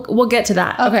 we'll get to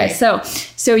that. Okay.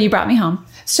 So you brought me home.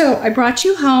 So I brought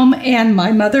you home, and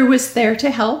my mother was there to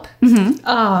help.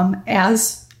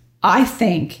 As I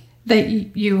think that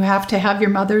you have to have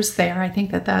your mothers there. I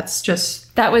think that's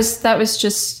just that was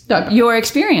just your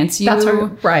experience. That's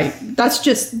right. That's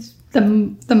just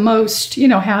the most,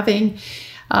 having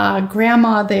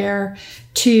grandma there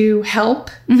to help.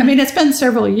 I mean, it's been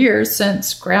several years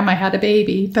since grandma had a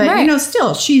baby, but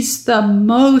still, she's the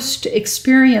most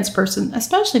experienced person,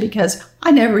 especially because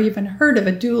I never even heard of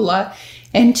a doula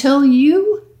until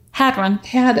you had one.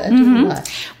 Had a doula.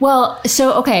 Well,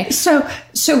 okay.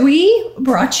 So we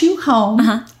brought you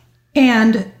home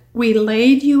and we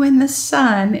laid you in the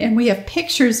sun, and we have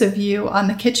pictures of you on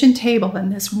the kitchen table in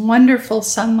this wonderful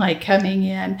sunlight coming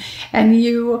in, and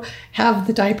you have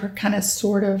the diaper kind of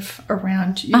sort of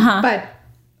around you, but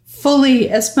fully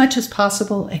as much as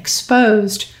possible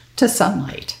exposed to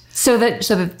sunlight. So that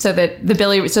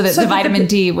the vitamin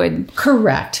D would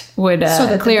correct would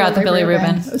clear out the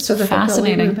bilirubin. So that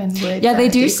fascinating. The bilirubin would, they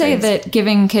do decrease. say that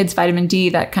giving kids vitamin D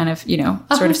that kind of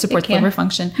sort of supports liver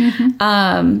function.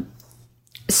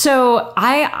 So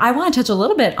I want to touch a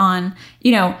little bit on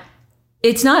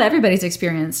it's not everybody's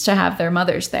experience to have their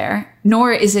mothers there,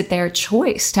 nor is it their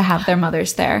choice to have their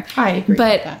mothers there. I agree.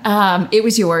 But with that. It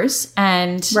was yours,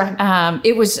 and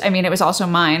it was also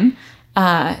mine.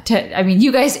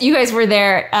 You guys were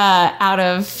there out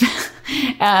of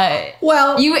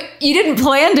you didn't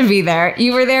plan to be there.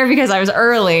 You were there because I was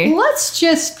early. Let's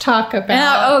just talk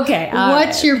about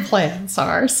what your plans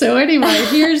are. So anyway,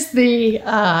 here's the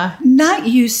not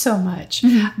you so much,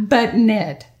 but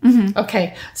Ned.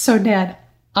 Okay, so Ned,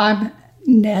 I'm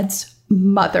Ned's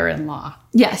mother-in-law.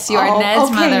 Yes, you are Ned's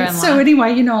mother-in-law. So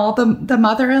anyway, all the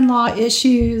mother-in-law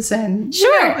issues and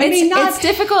sure, it's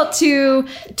difficult to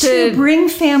bring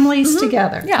families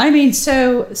together. Yeah. I mean,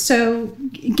 so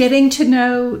getting to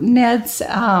know Ned's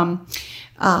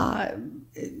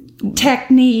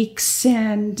techniques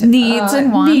and needs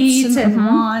and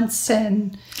wants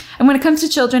and when it comes to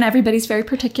children, everybody's very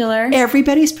particular.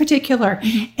 Everybody's particular,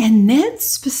 and Ned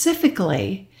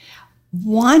specifically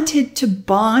wanted to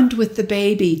bond with the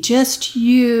baby, just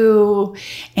you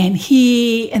and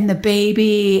he and the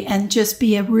baby, and just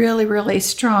be a really, really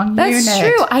strong unit. That's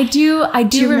true. I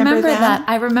do remember that?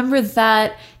 I remember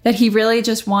that he really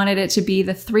just wanted it to be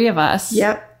the three of us.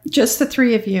 Yep. Just the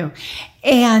three of you.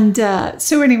 And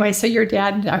so anyway, so your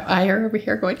dad and I are over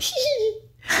here going,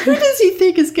 who does he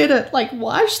think is going to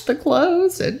wash the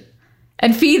clothes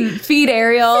and feed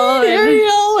Ariel?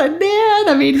 Ariel and Ned.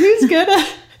 I mean, who's going to...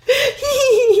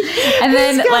 And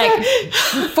then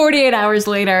 48 hours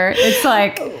later, it's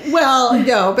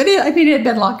no, but it had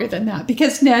been longer than that,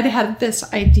 because Ned had this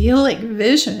idyllic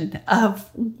vision of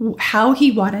how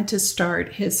he wanted to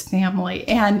start his family.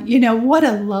 And, what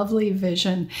a lovely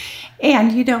vision.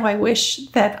 And, I wish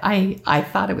that I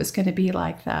thought it was going to be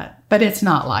like that, but it's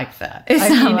not like that.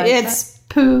 It's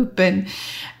poop and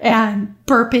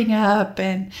burping up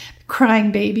and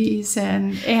crying babies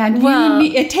and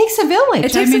it takes a village.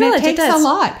 It takes a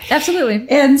lot. Absolutely.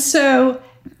 And so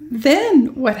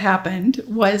then what happened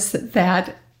was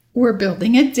that we're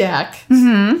building a deck.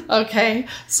 Okay.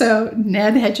 So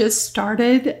Ned had just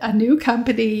started a new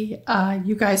company.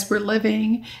 You guys were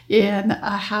living in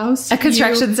a house, a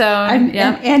construction zone.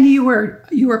 And you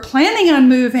were planning on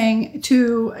moving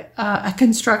to a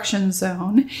construction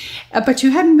zone, but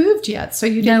you hadn't moved yet. So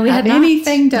you didn't have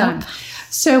anything done. Nope.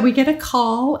 So we get a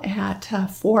call at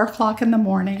 4 o'clock in the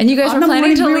morning. And you guys were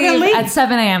planning to leave at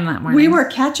 7 a.m. that morning. We were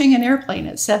catching an airplane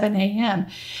at 7 a.m.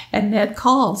 And Ned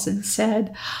calls and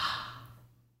said,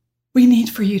 "We need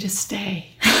for you to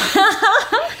stay."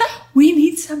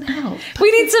 some help.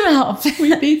 We need some help. We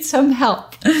need some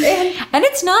help. And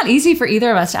it's not easy for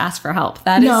either of us to ask for help.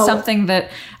 That is something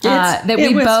that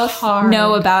we both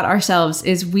know about ourselves,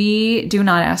 is we do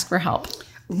not ask for help.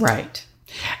 Right.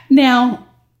 Now,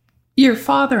 your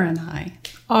father and I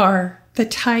are the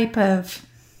type of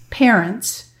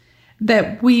parents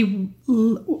that we,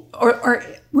 or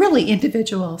really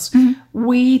individuals,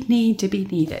 we need to be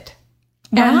needed.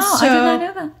 Wow, and so, I did not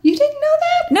know that. You didn't know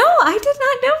that? No, I did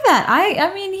not know that.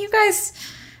 I mean, you guys,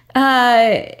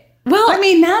 well, I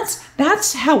mean,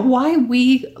 that's why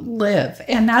we live.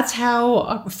 And that's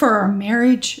how, for our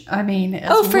marriage, I mean,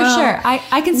 for sure.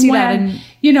 I can see that. And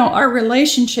you know, our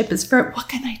relationship is very, what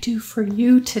can I do for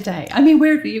you today? I mean,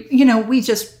 we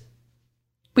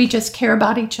just care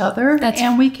about each other,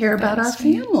 and we care about our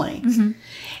family. Mm-hmm.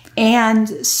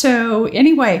 And so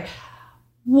anyway,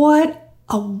 what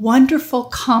a wonderful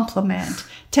compliment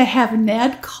to have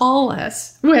Ned call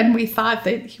us when we thought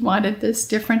that he wanted this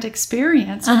different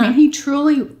experience. I mean, he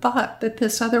truly thought that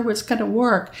this other was going to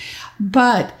work,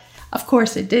 but of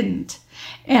course it didn't.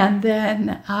 And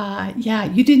then,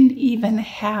 you didn't even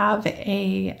have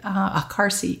a car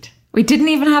seat. We didn't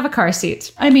even have a car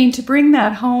seat. I mean, to bring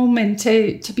that home and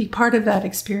to be part of that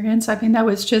experience, I mean, that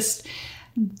was just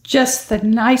the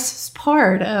nicest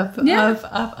part of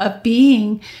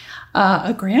being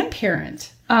a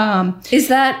grandparent. Is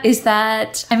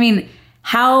that, I mean,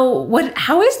 how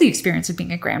is the experience of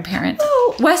being a grandparent?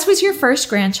 Oh. Wes was your first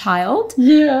grandchild.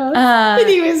 Yeah. And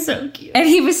he was so cute.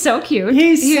 He was so cute.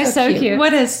 He was so cute.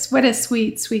 What a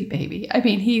sweet, sweet baby. I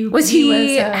mean, he was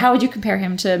how would you compare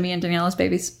him to me and Daniela's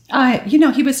babies?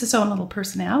 He was his own little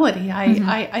personality.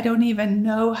 I don't even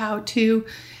know how to,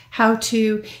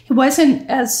 he wasn't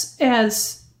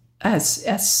as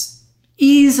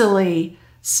easily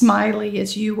smiley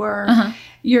as you were.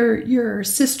 Your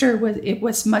sister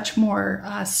was much more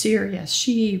serious.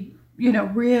 She,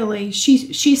 really,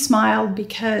 she smiled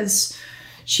because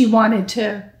she wanted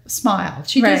to smile.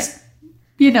 She just,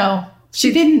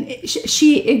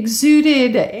 she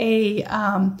exuded a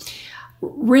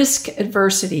risk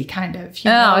adversity kind of,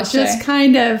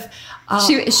 kind of,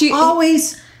 she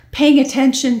always paying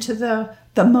attention to the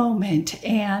moment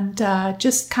and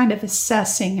just kind of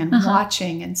assessing and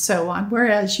watching and so on.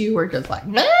 Whereas you were just like,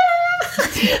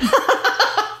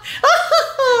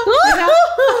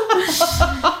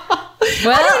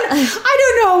 Well, I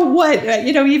don't know what,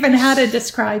 even how to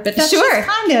describe it. That's sure.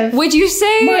 Kind of. Would you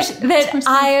say that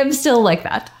I am still like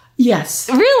that? Yes.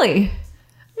 Really?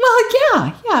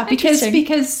 Well, yeah.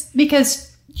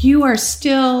 Because you are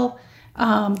still,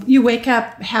 you wake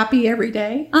up happy every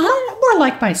day. More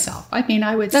like myself. I mean,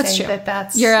 I would say true.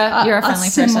 that's you're a friendly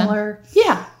similar, person.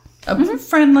 Yeah,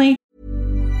 friendly.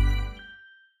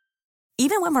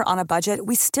 Even when we're on a budget,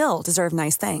 we still deserve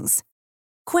nice things.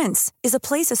 Quince is a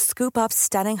place to scoop up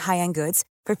stunning high-end goods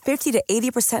for 50 to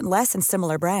 80% less than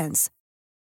similar brands.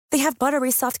 They have buttery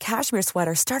soft cashmere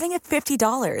sweaters starting at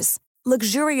 $50,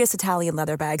 luxurious Italian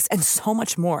leather bags, and so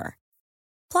much more.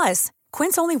 Plus,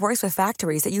 Quince only works with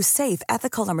factories that use safe,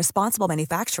 ethical, and responsible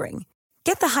manufacturing.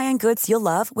 Get the high-end goods you'll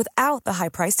love without the high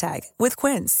price tag with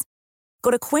Quince.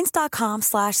 Go to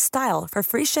quince.com/style for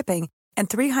free shipping and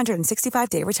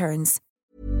 365-day returns.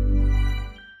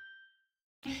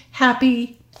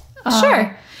 Happy.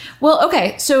 Sure. Well,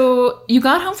 okay. So you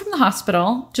got home from the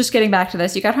hospital. Just getting back to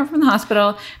this. You got home from the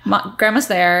hospital. Grandma's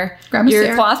there.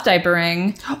 You're cloth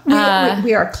diapering.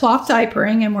 We are cloth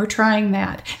diapering, and we're trying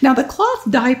that. Now, the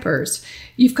cloth diapers,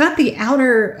 you've got the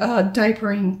outer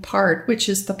diapering part, which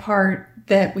is the part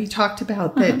that we talked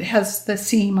about that has the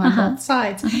seam on both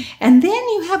sides. And then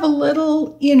you have a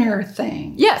little inner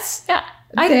thing. Yes. Yeah.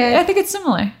 I think it's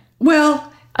similar.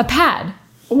 Well, a pad.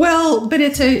 Well, but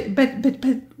but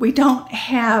we don't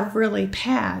have really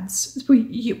pads.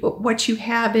 What you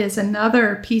have is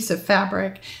another piece of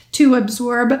fabric to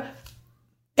absorb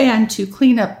and to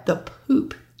clean up the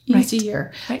poop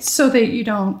easier, so that you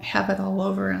don't have it all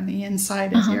over on the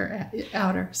inside of your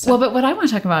outer. So, well, but what I want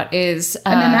to talk about is,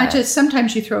 and then that just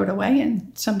sometimes you throw it away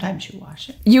and sometimes you wash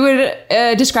it. You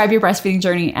would describe your breastfeeding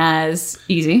journey as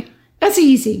easy. That's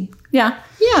easy. Yeah.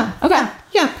 Yeah. Okay.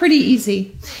 Yeah, pretty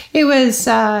easy. It was,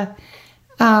 my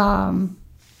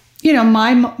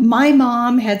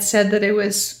mom had said that I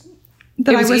was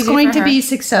going to be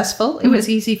successful. It was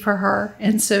easy for her.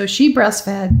 And so she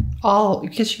breastfed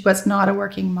because she was not a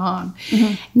working mom.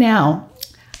 Now,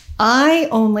 I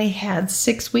only had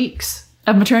 6 weeks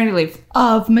of maternity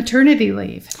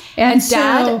leave. And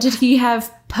Dad, did he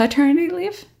have paternity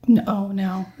leave?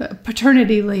 No.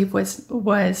 Paternity leave was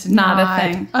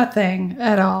not a thing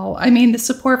at all. I mean, the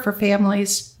support for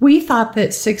families, we thought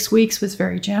that 6 weeks was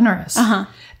very generous,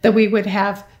 that we would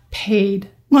have paid.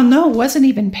 Well, no, it wasn't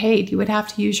even paid. You would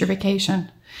have to use your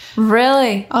vacation.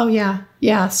 Really? Oh, yeah.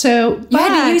 Yeah. So you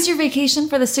had to use your vacation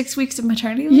for the 6 weeks of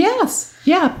maternity leave? Yes.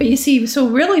 Yeah. But you see, so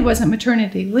it really wasn't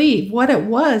maternity leave. What it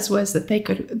was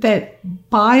that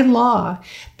by law,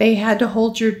 they had to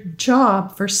hold your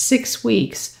job for 6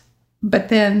 weeks, but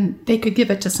then they could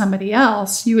give it to somebody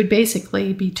else. You would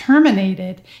basically be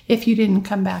terminated if you didn't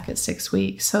come back at 6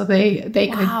 weeks. So they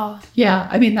Wow. could, yeah.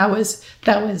 I mean, that was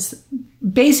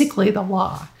basically the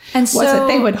law. And was that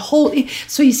they would hold.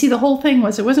 So you see, the whole thing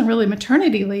was, it wasn't really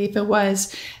maternity leave. It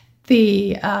was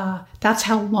that's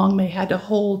how long they had to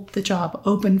hold the job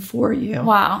open for you.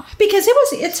 Wow. Because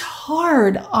it's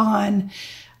hard on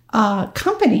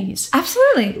companies.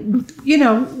 Absolutely. You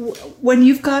know, when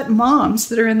you've got moms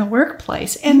that are in the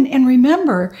workplace, and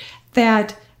remember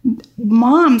that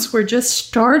moms were just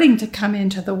starting to come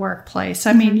into the workplace.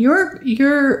 I mean, your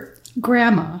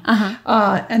grandma,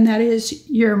 and that is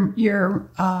your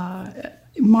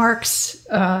Mark's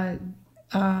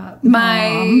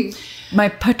my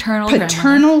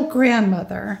paternal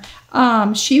grandmother.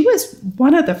 She was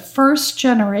one of the first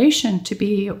generation to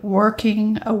be a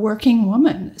working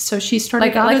woman. So she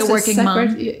started out as a working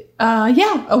mom.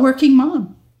 A working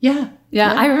mom. Yeah.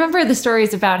 I remember the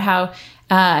stories about how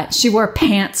she wore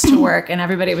pants to work, and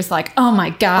everybody was like, "Oh my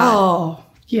god!" Oh,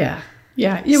 yeah.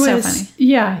 Yeah, it so was funny.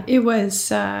 Yeah, it was.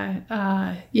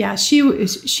 She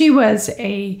was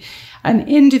an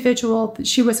individual.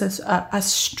 She was a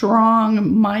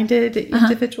strong-minded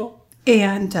individual,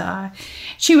 and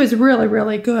she was really,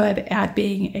 really good at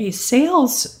being a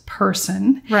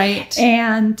salesperson. Right,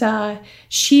 and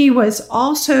she was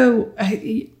also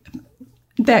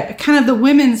that kind of the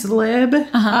women's lib.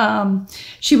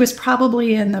 She was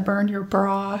probably in the burn your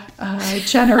bra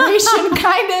generation,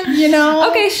 kind of, you know.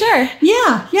 Okay, sure.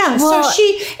 Yeah. Well,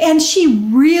 so she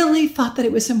really thought that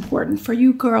it was important for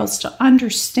you girls to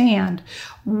understand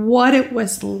what it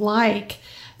was like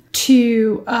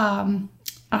to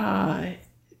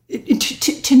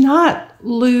not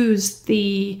lose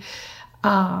the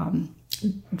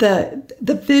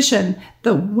vision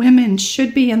that women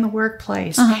should be in the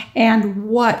workplace, and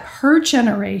what her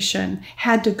generation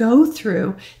had to go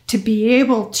through to be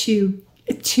able to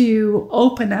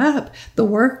open up the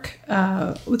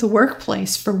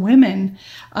workplace for women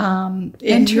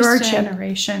in your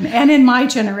generation and in my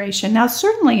generation. Now,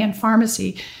 certainly in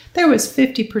pharmacy, there was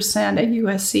 50% at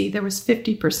USC. There was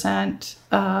 50%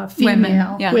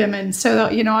 female women. So,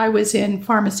 you know, I was in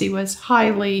pharmacy, was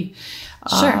highly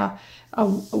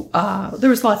there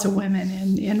was lots of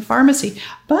women in pharmacy,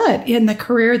 but in the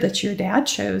career that your dad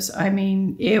chose, I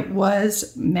mean, it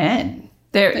was men.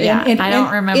 I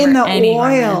don't remember in the any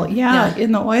oil. women.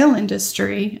 In the oil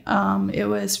industry, it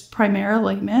was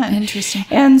primarily men. Interesting.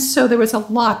 And so there was a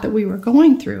lot that we were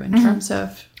going through in terms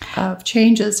of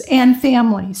changes and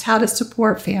families, how to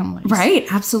support families.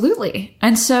 Right, absolutely.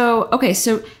 And so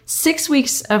 6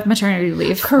 weeks of maternity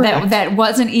leave. Correct. That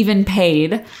wasn't even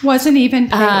paid.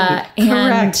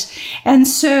 Correct. And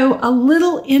so a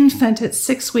little infant at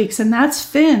 6 weeks, and that's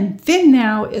Finn. Finn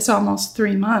now is almost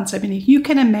 3 months. I mean, if you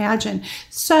can imagine.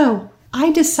 So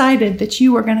I decided that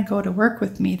you were going to go to work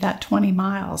with me that 20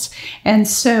 miles. And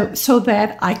so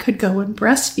that I could go and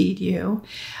breastfeed you,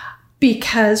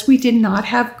 because we did not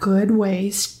have good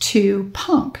ways to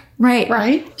pump.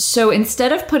 Right. So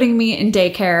instead of putting me in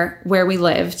daycare where we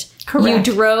lived, Correct.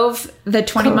 you drove the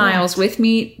 20 miles with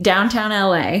me downtown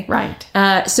LA.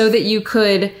 Right. So that you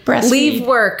could leave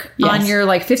work on your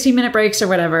 15-minute breaks or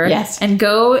whatever. Yes. And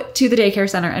go to the daycare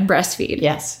center and breastfeed.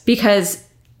 Yes. Because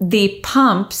the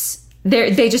pumps,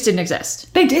 they just didn't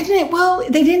exist. They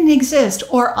didn't exist,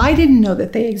 or I didn't know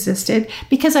that they existed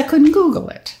because I couldn't Google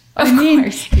it. Of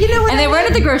course. You know what they weren't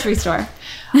at the grocery store.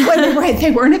 Well,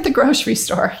 they weren't at the grocery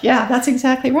store. Yeah, that's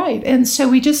exactly right. And so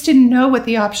we just didn't know what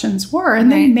the options were. And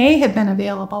they may have been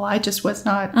available. I just was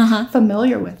not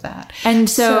familiar with that. And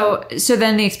so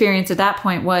then the experience at that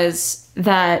point was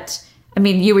that, I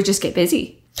mean, you would just get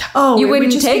busy. Oh, you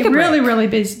wouldn't just take be a break. really, really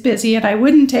busy, and I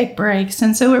wouldn't take breaks.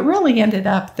 And so it really ended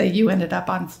up that you ended up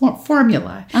on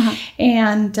formula.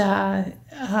 And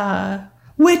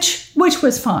which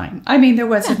was fine. I mean, there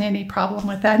wasn't any problem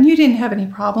with that. And you didn't have any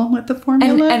problem with the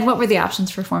formula. And what were the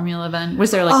options for formula then? Was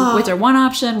there was there one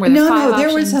option? Were there five there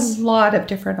options? was a lot of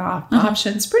different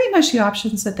options. Pretty much the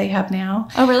options that they have now.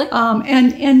 Oh, really?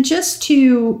 And just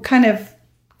to kind of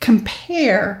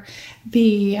compare,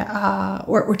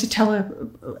 or to tell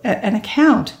an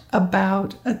account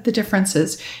about the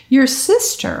differences. Your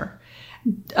sister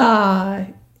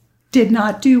did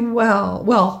not do well.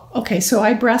 Well, okay, so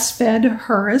I breastfed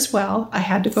her as well. I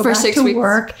had to go back to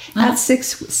work at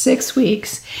 6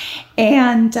 weeks,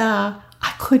 and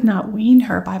I could not wean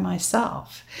her by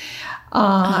myself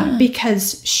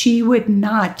because she would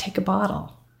not take a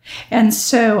bottle. And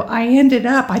so I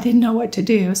didn't know what to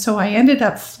do. So I ended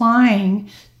up flying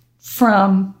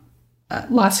from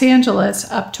Los Angeles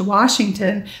up to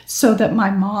Washington so that my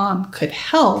mom could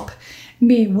help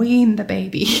me wean the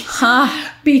baby.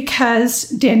 Because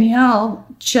Danielle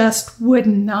just would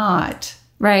not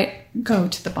go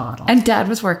to the bottle. And Dad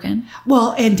was working.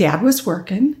 Well, and Dad was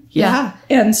working. Yeah.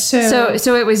 And so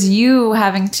it was you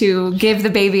having to give the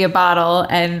baby a bottle,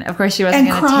 and of course she wasn't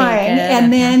going to take it.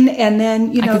 And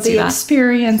then the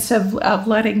experience of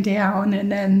letting down,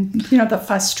 and then the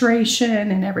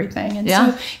frustration and everything. And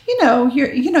so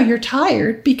you're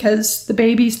tired because the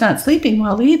baby's not sleeping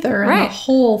well either, and the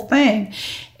whole thing.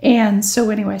 And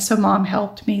so anyway, Mom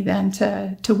helped me then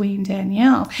to wean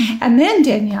Danielle. Mm-hmm. And then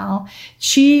Danielle,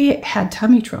 she had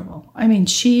tummy trouble. I mean,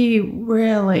 she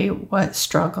really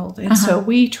struggled. And so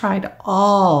we tried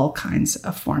all kinds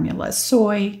of formulas.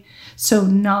 Soy, so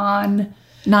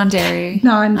non-dairy.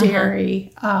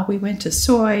 We went to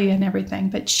soy and everything,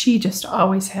 but she just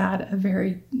always had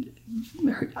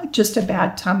just a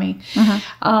bad tummy.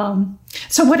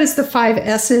 So what is the 5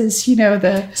 S's?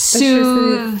 The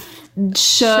soothe,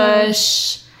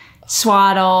 shush,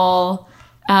 swaddle,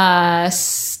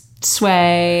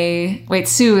 sway. Wait,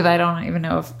 soothe. I don't even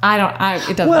know if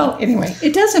it doesn't. Well, anyway,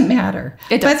 it doesn't matter.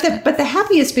 But the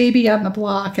happiest baby on the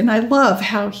block, and I love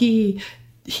how he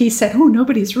said, "Oh,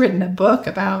 nobody's written a book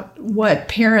about what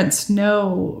parents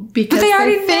know because they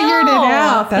already figured it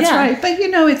out." That's right. But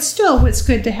it still was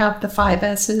good to have the 5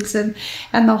 S's and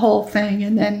the whole thing,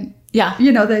 and then. Yeah,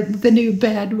 the new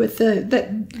bed with the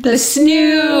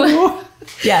snoo.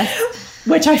 Yes,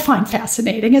 which I find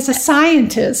fascinating. As a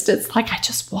scientist, it's like I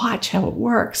just watch how it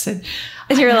works, and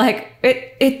you're like,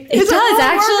 it does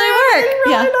actually work. It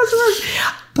really does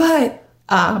work. But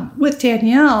with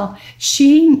Danielle,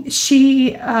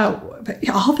 she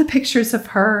all the pictures of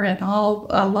her and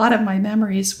a lot of my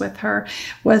memories with her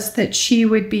was that she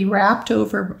would be wrapped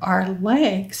over our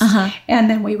legs, and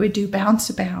then we would do bounce.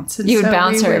 And you would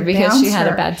bounce her because she had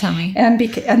a bad tummy, and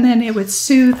then it would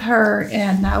soothe her,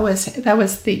 and that was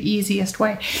the easiest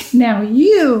way. Now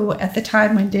you, at the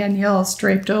time when Danielle's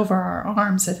draped over our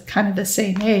arms at kind of the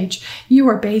same age, you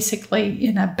were basically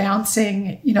in a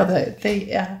bouncing,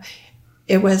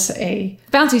 it was a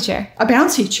bouncy chair. A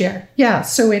bouncy chair, yeah.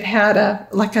 So it had a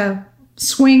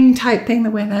swing type thing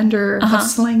that went under, a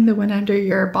sling that went under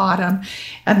your bottom,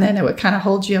 and then it would kind of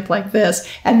hold you up like this,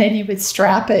 and then you would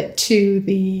strap it to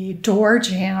the door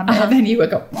jamb, and then you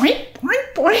would go boink,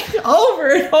 boink, boink, over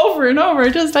and over and over.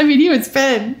 You would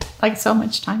spend like so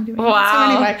much time doing it. So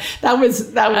anyway, that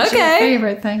was your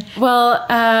favorite thing. Well,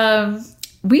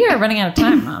 we are running out of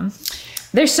time, Mom.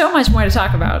 There's so much more to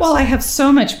talk about. Well, I have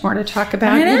so much more to talk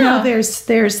about. I know. There's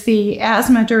the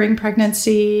asthma during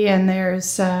pregnancy, and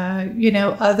there's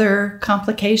other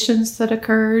complications that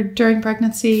occurred during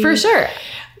pregnancy. For sure.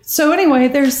 So anyway,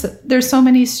 there's so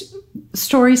many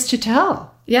stories to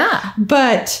tell. Yeah.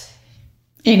 But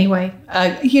anyway,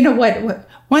 what?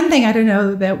 One thing I don't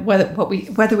know that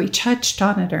whether we touched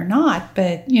on it or not,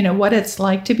 but what it's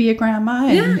like to be a grandma,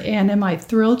 and am I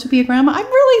thrilled to be a grandma? I'm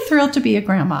really thrilled to be a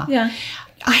grandma. Yeah.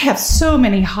 I have so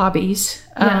many hobbies.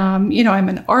 Yeah. I'm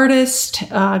an artist,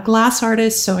 glass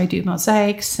artist, so I do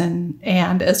mosaics, and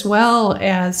as well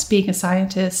as being a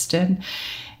scientist, and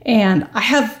I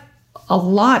have a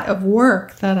lot of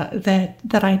work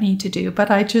that I need to do.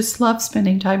 But I just love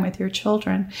spending time with your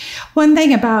children. One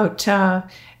thing about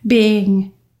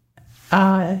helping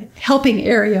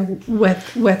Ariel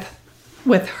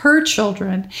with her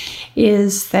children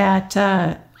is that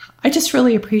I just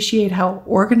really appreciate how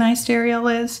organized Ariel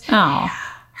is. Oh,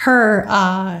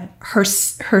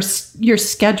 your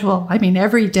schedule. I mean,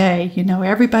 every day,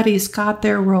 everybody's got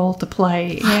their role to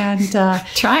play, and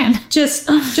trying just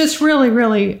really,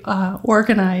 really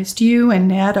organized. You and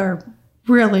Ned are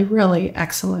really, really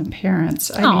excellent parents.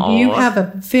 I mean, you have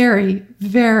a very,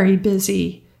 very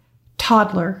busy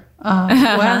toddler.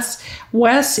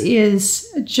 Wes is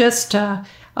just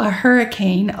a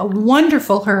hurricane, a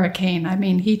wonderful hurricane. I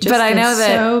mean, he just but I know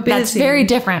that so busy. that's very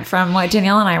different from what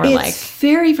Danielle and I were like. It's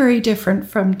very, very different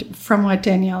from what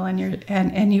Danielle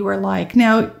and you were like.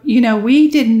 Now, we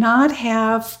did not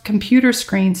have computer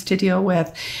screens to deal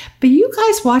with, but you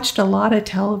guys watched a lot of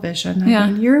television. I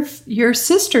mean, your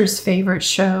sister's favorite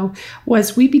show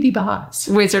was Weebly Boz.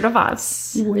 Wizard of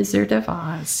Oz. Wizard of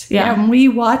Oz. Yeah. And we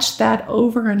watched that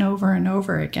over and over and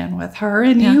over again with her.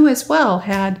 And you as well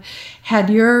had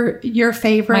your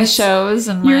favorites. My shows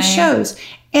and your shows.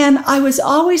 And I was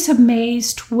always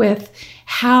amazed with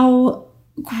how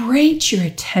great your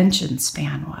attention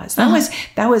span was. That was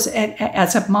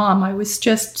as a mom, I was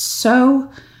just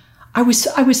so I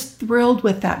was thrilled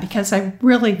with that because I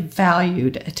really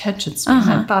valued attention span.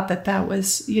 I thought that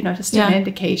was, just an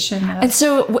indication of... And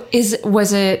so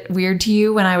was it weird to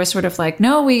you when I was sort of like,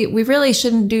 no, we really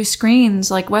shouldn't do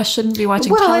screens. Like Wes shouldn't be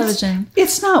watching television.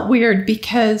 It's not weird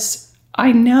because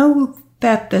I know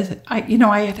that I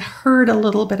had heard a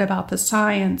little bit about the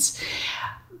science,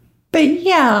 but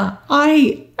yeah, Are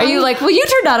you like, well, you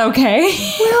turned out okay?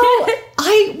 Well,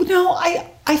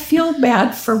 I feel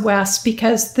bad for Wes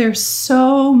because there's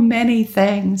so many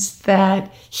things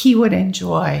that he would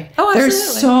enjoy. Oh, absolutely.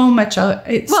 There's so much out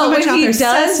there.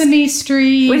 Sesame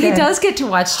Street. When he does get to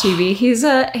watch TV, he's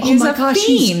a fiend.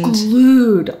 He's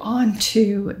glued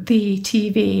onto the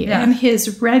TV. Yeah. And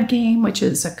his Red Game, which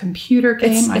is a computer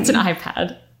game. It's an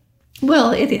iPad.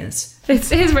 Well, it is.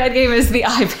 His Red Game is the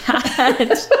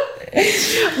iPad.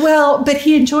 Well, but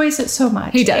he enjoys it so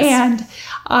much. He does. And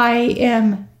I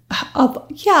am...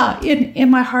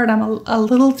 in my heart, I'm a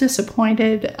little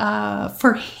disappointed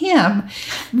for him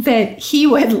that he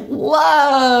would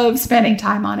love spending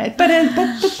time on it. But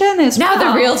then as now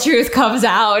the real truth comes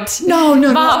out. No.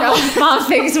 Mom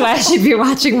thinks Wes should be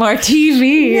watching more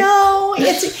TV. No,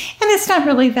 it's not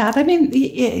really that. I mean,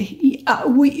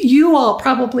 you all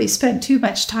probably spent too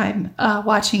much time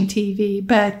watching TV,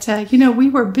 but we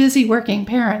were busy working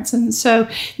parents, and so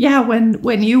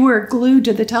when you were glued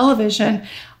to the television,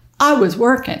 I was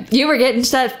working. You were getting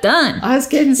stuff done. I was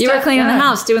getting stuff done. You were cleaning the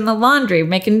house, doing the laundry,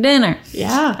 making dinner.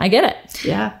 Yeah. I get it.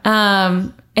 Yeah.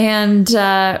 And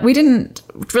we didn't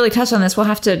really touch on this. We'll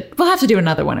have to do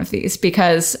another one of these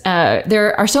because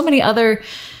there are so many other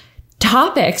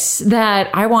topics that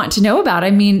I want to know about.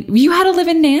 I mean, you had a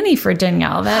live-in nanny for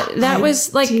Danielle. That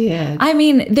was like, I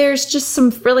mean, there's just some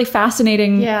really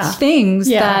fascinating things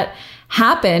that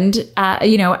happened,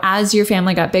 as your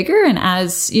family got bigger and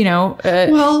as,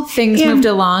 things moved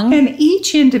along. And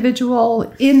each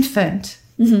individual infant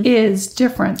is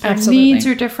different. Their needs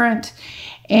are different.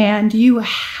 And you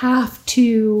have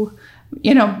to,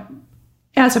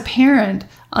 as a parent,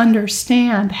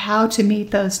 understand how to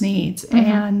meet those needs.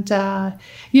 And,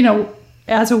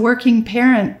 as a working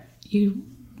parent,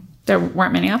 there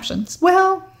weren't many options.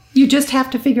 Well, you just have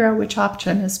to figure out which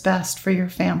option is best for your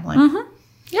family.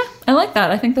 Yeah, I like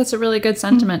that. I think that's a really good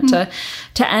sentiment to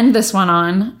end this one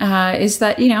on. Is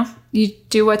that you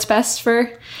do what's best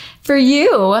for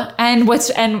you and what's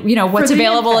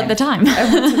available at the time.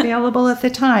 And what's available at the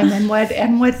time, and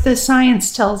what the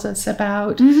science tells us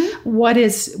about what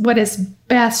is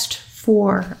best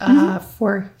for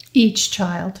each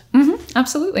child.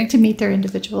 Absolutely. To meet their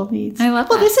individual needs. I love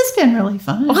that. Well, this has been really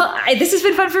fun. Well, this has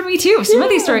been fun for me too. Some of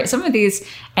these stories, some of these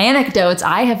anecdotes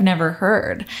I have never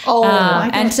heard.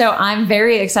 And so I'm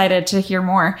very excited to hear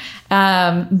more.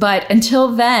 But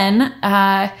until then,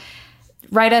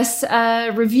 write us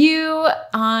a review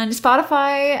on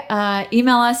Spotify,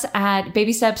 email us at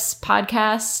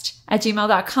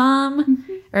babystepspodcast@gmail.com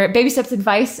or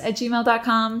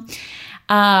babystepsadvice@gmail.com.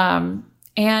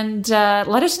 And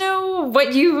let us know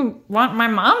what you want my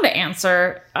mom to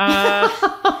answer.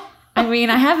 I mean,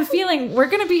 I have a feeling we're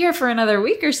going to be here for another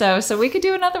week or so we could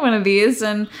do another one of these.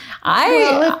 And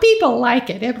if people like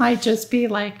it, it might just be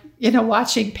like,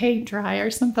 watching paint dry or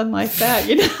something like that,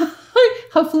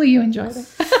 Hopefully you enjoyed it.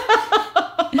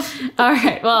 All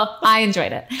right. Well, I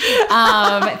enjoyed it.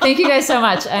 Thank you guys so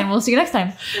much, and we'll see you next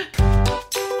time.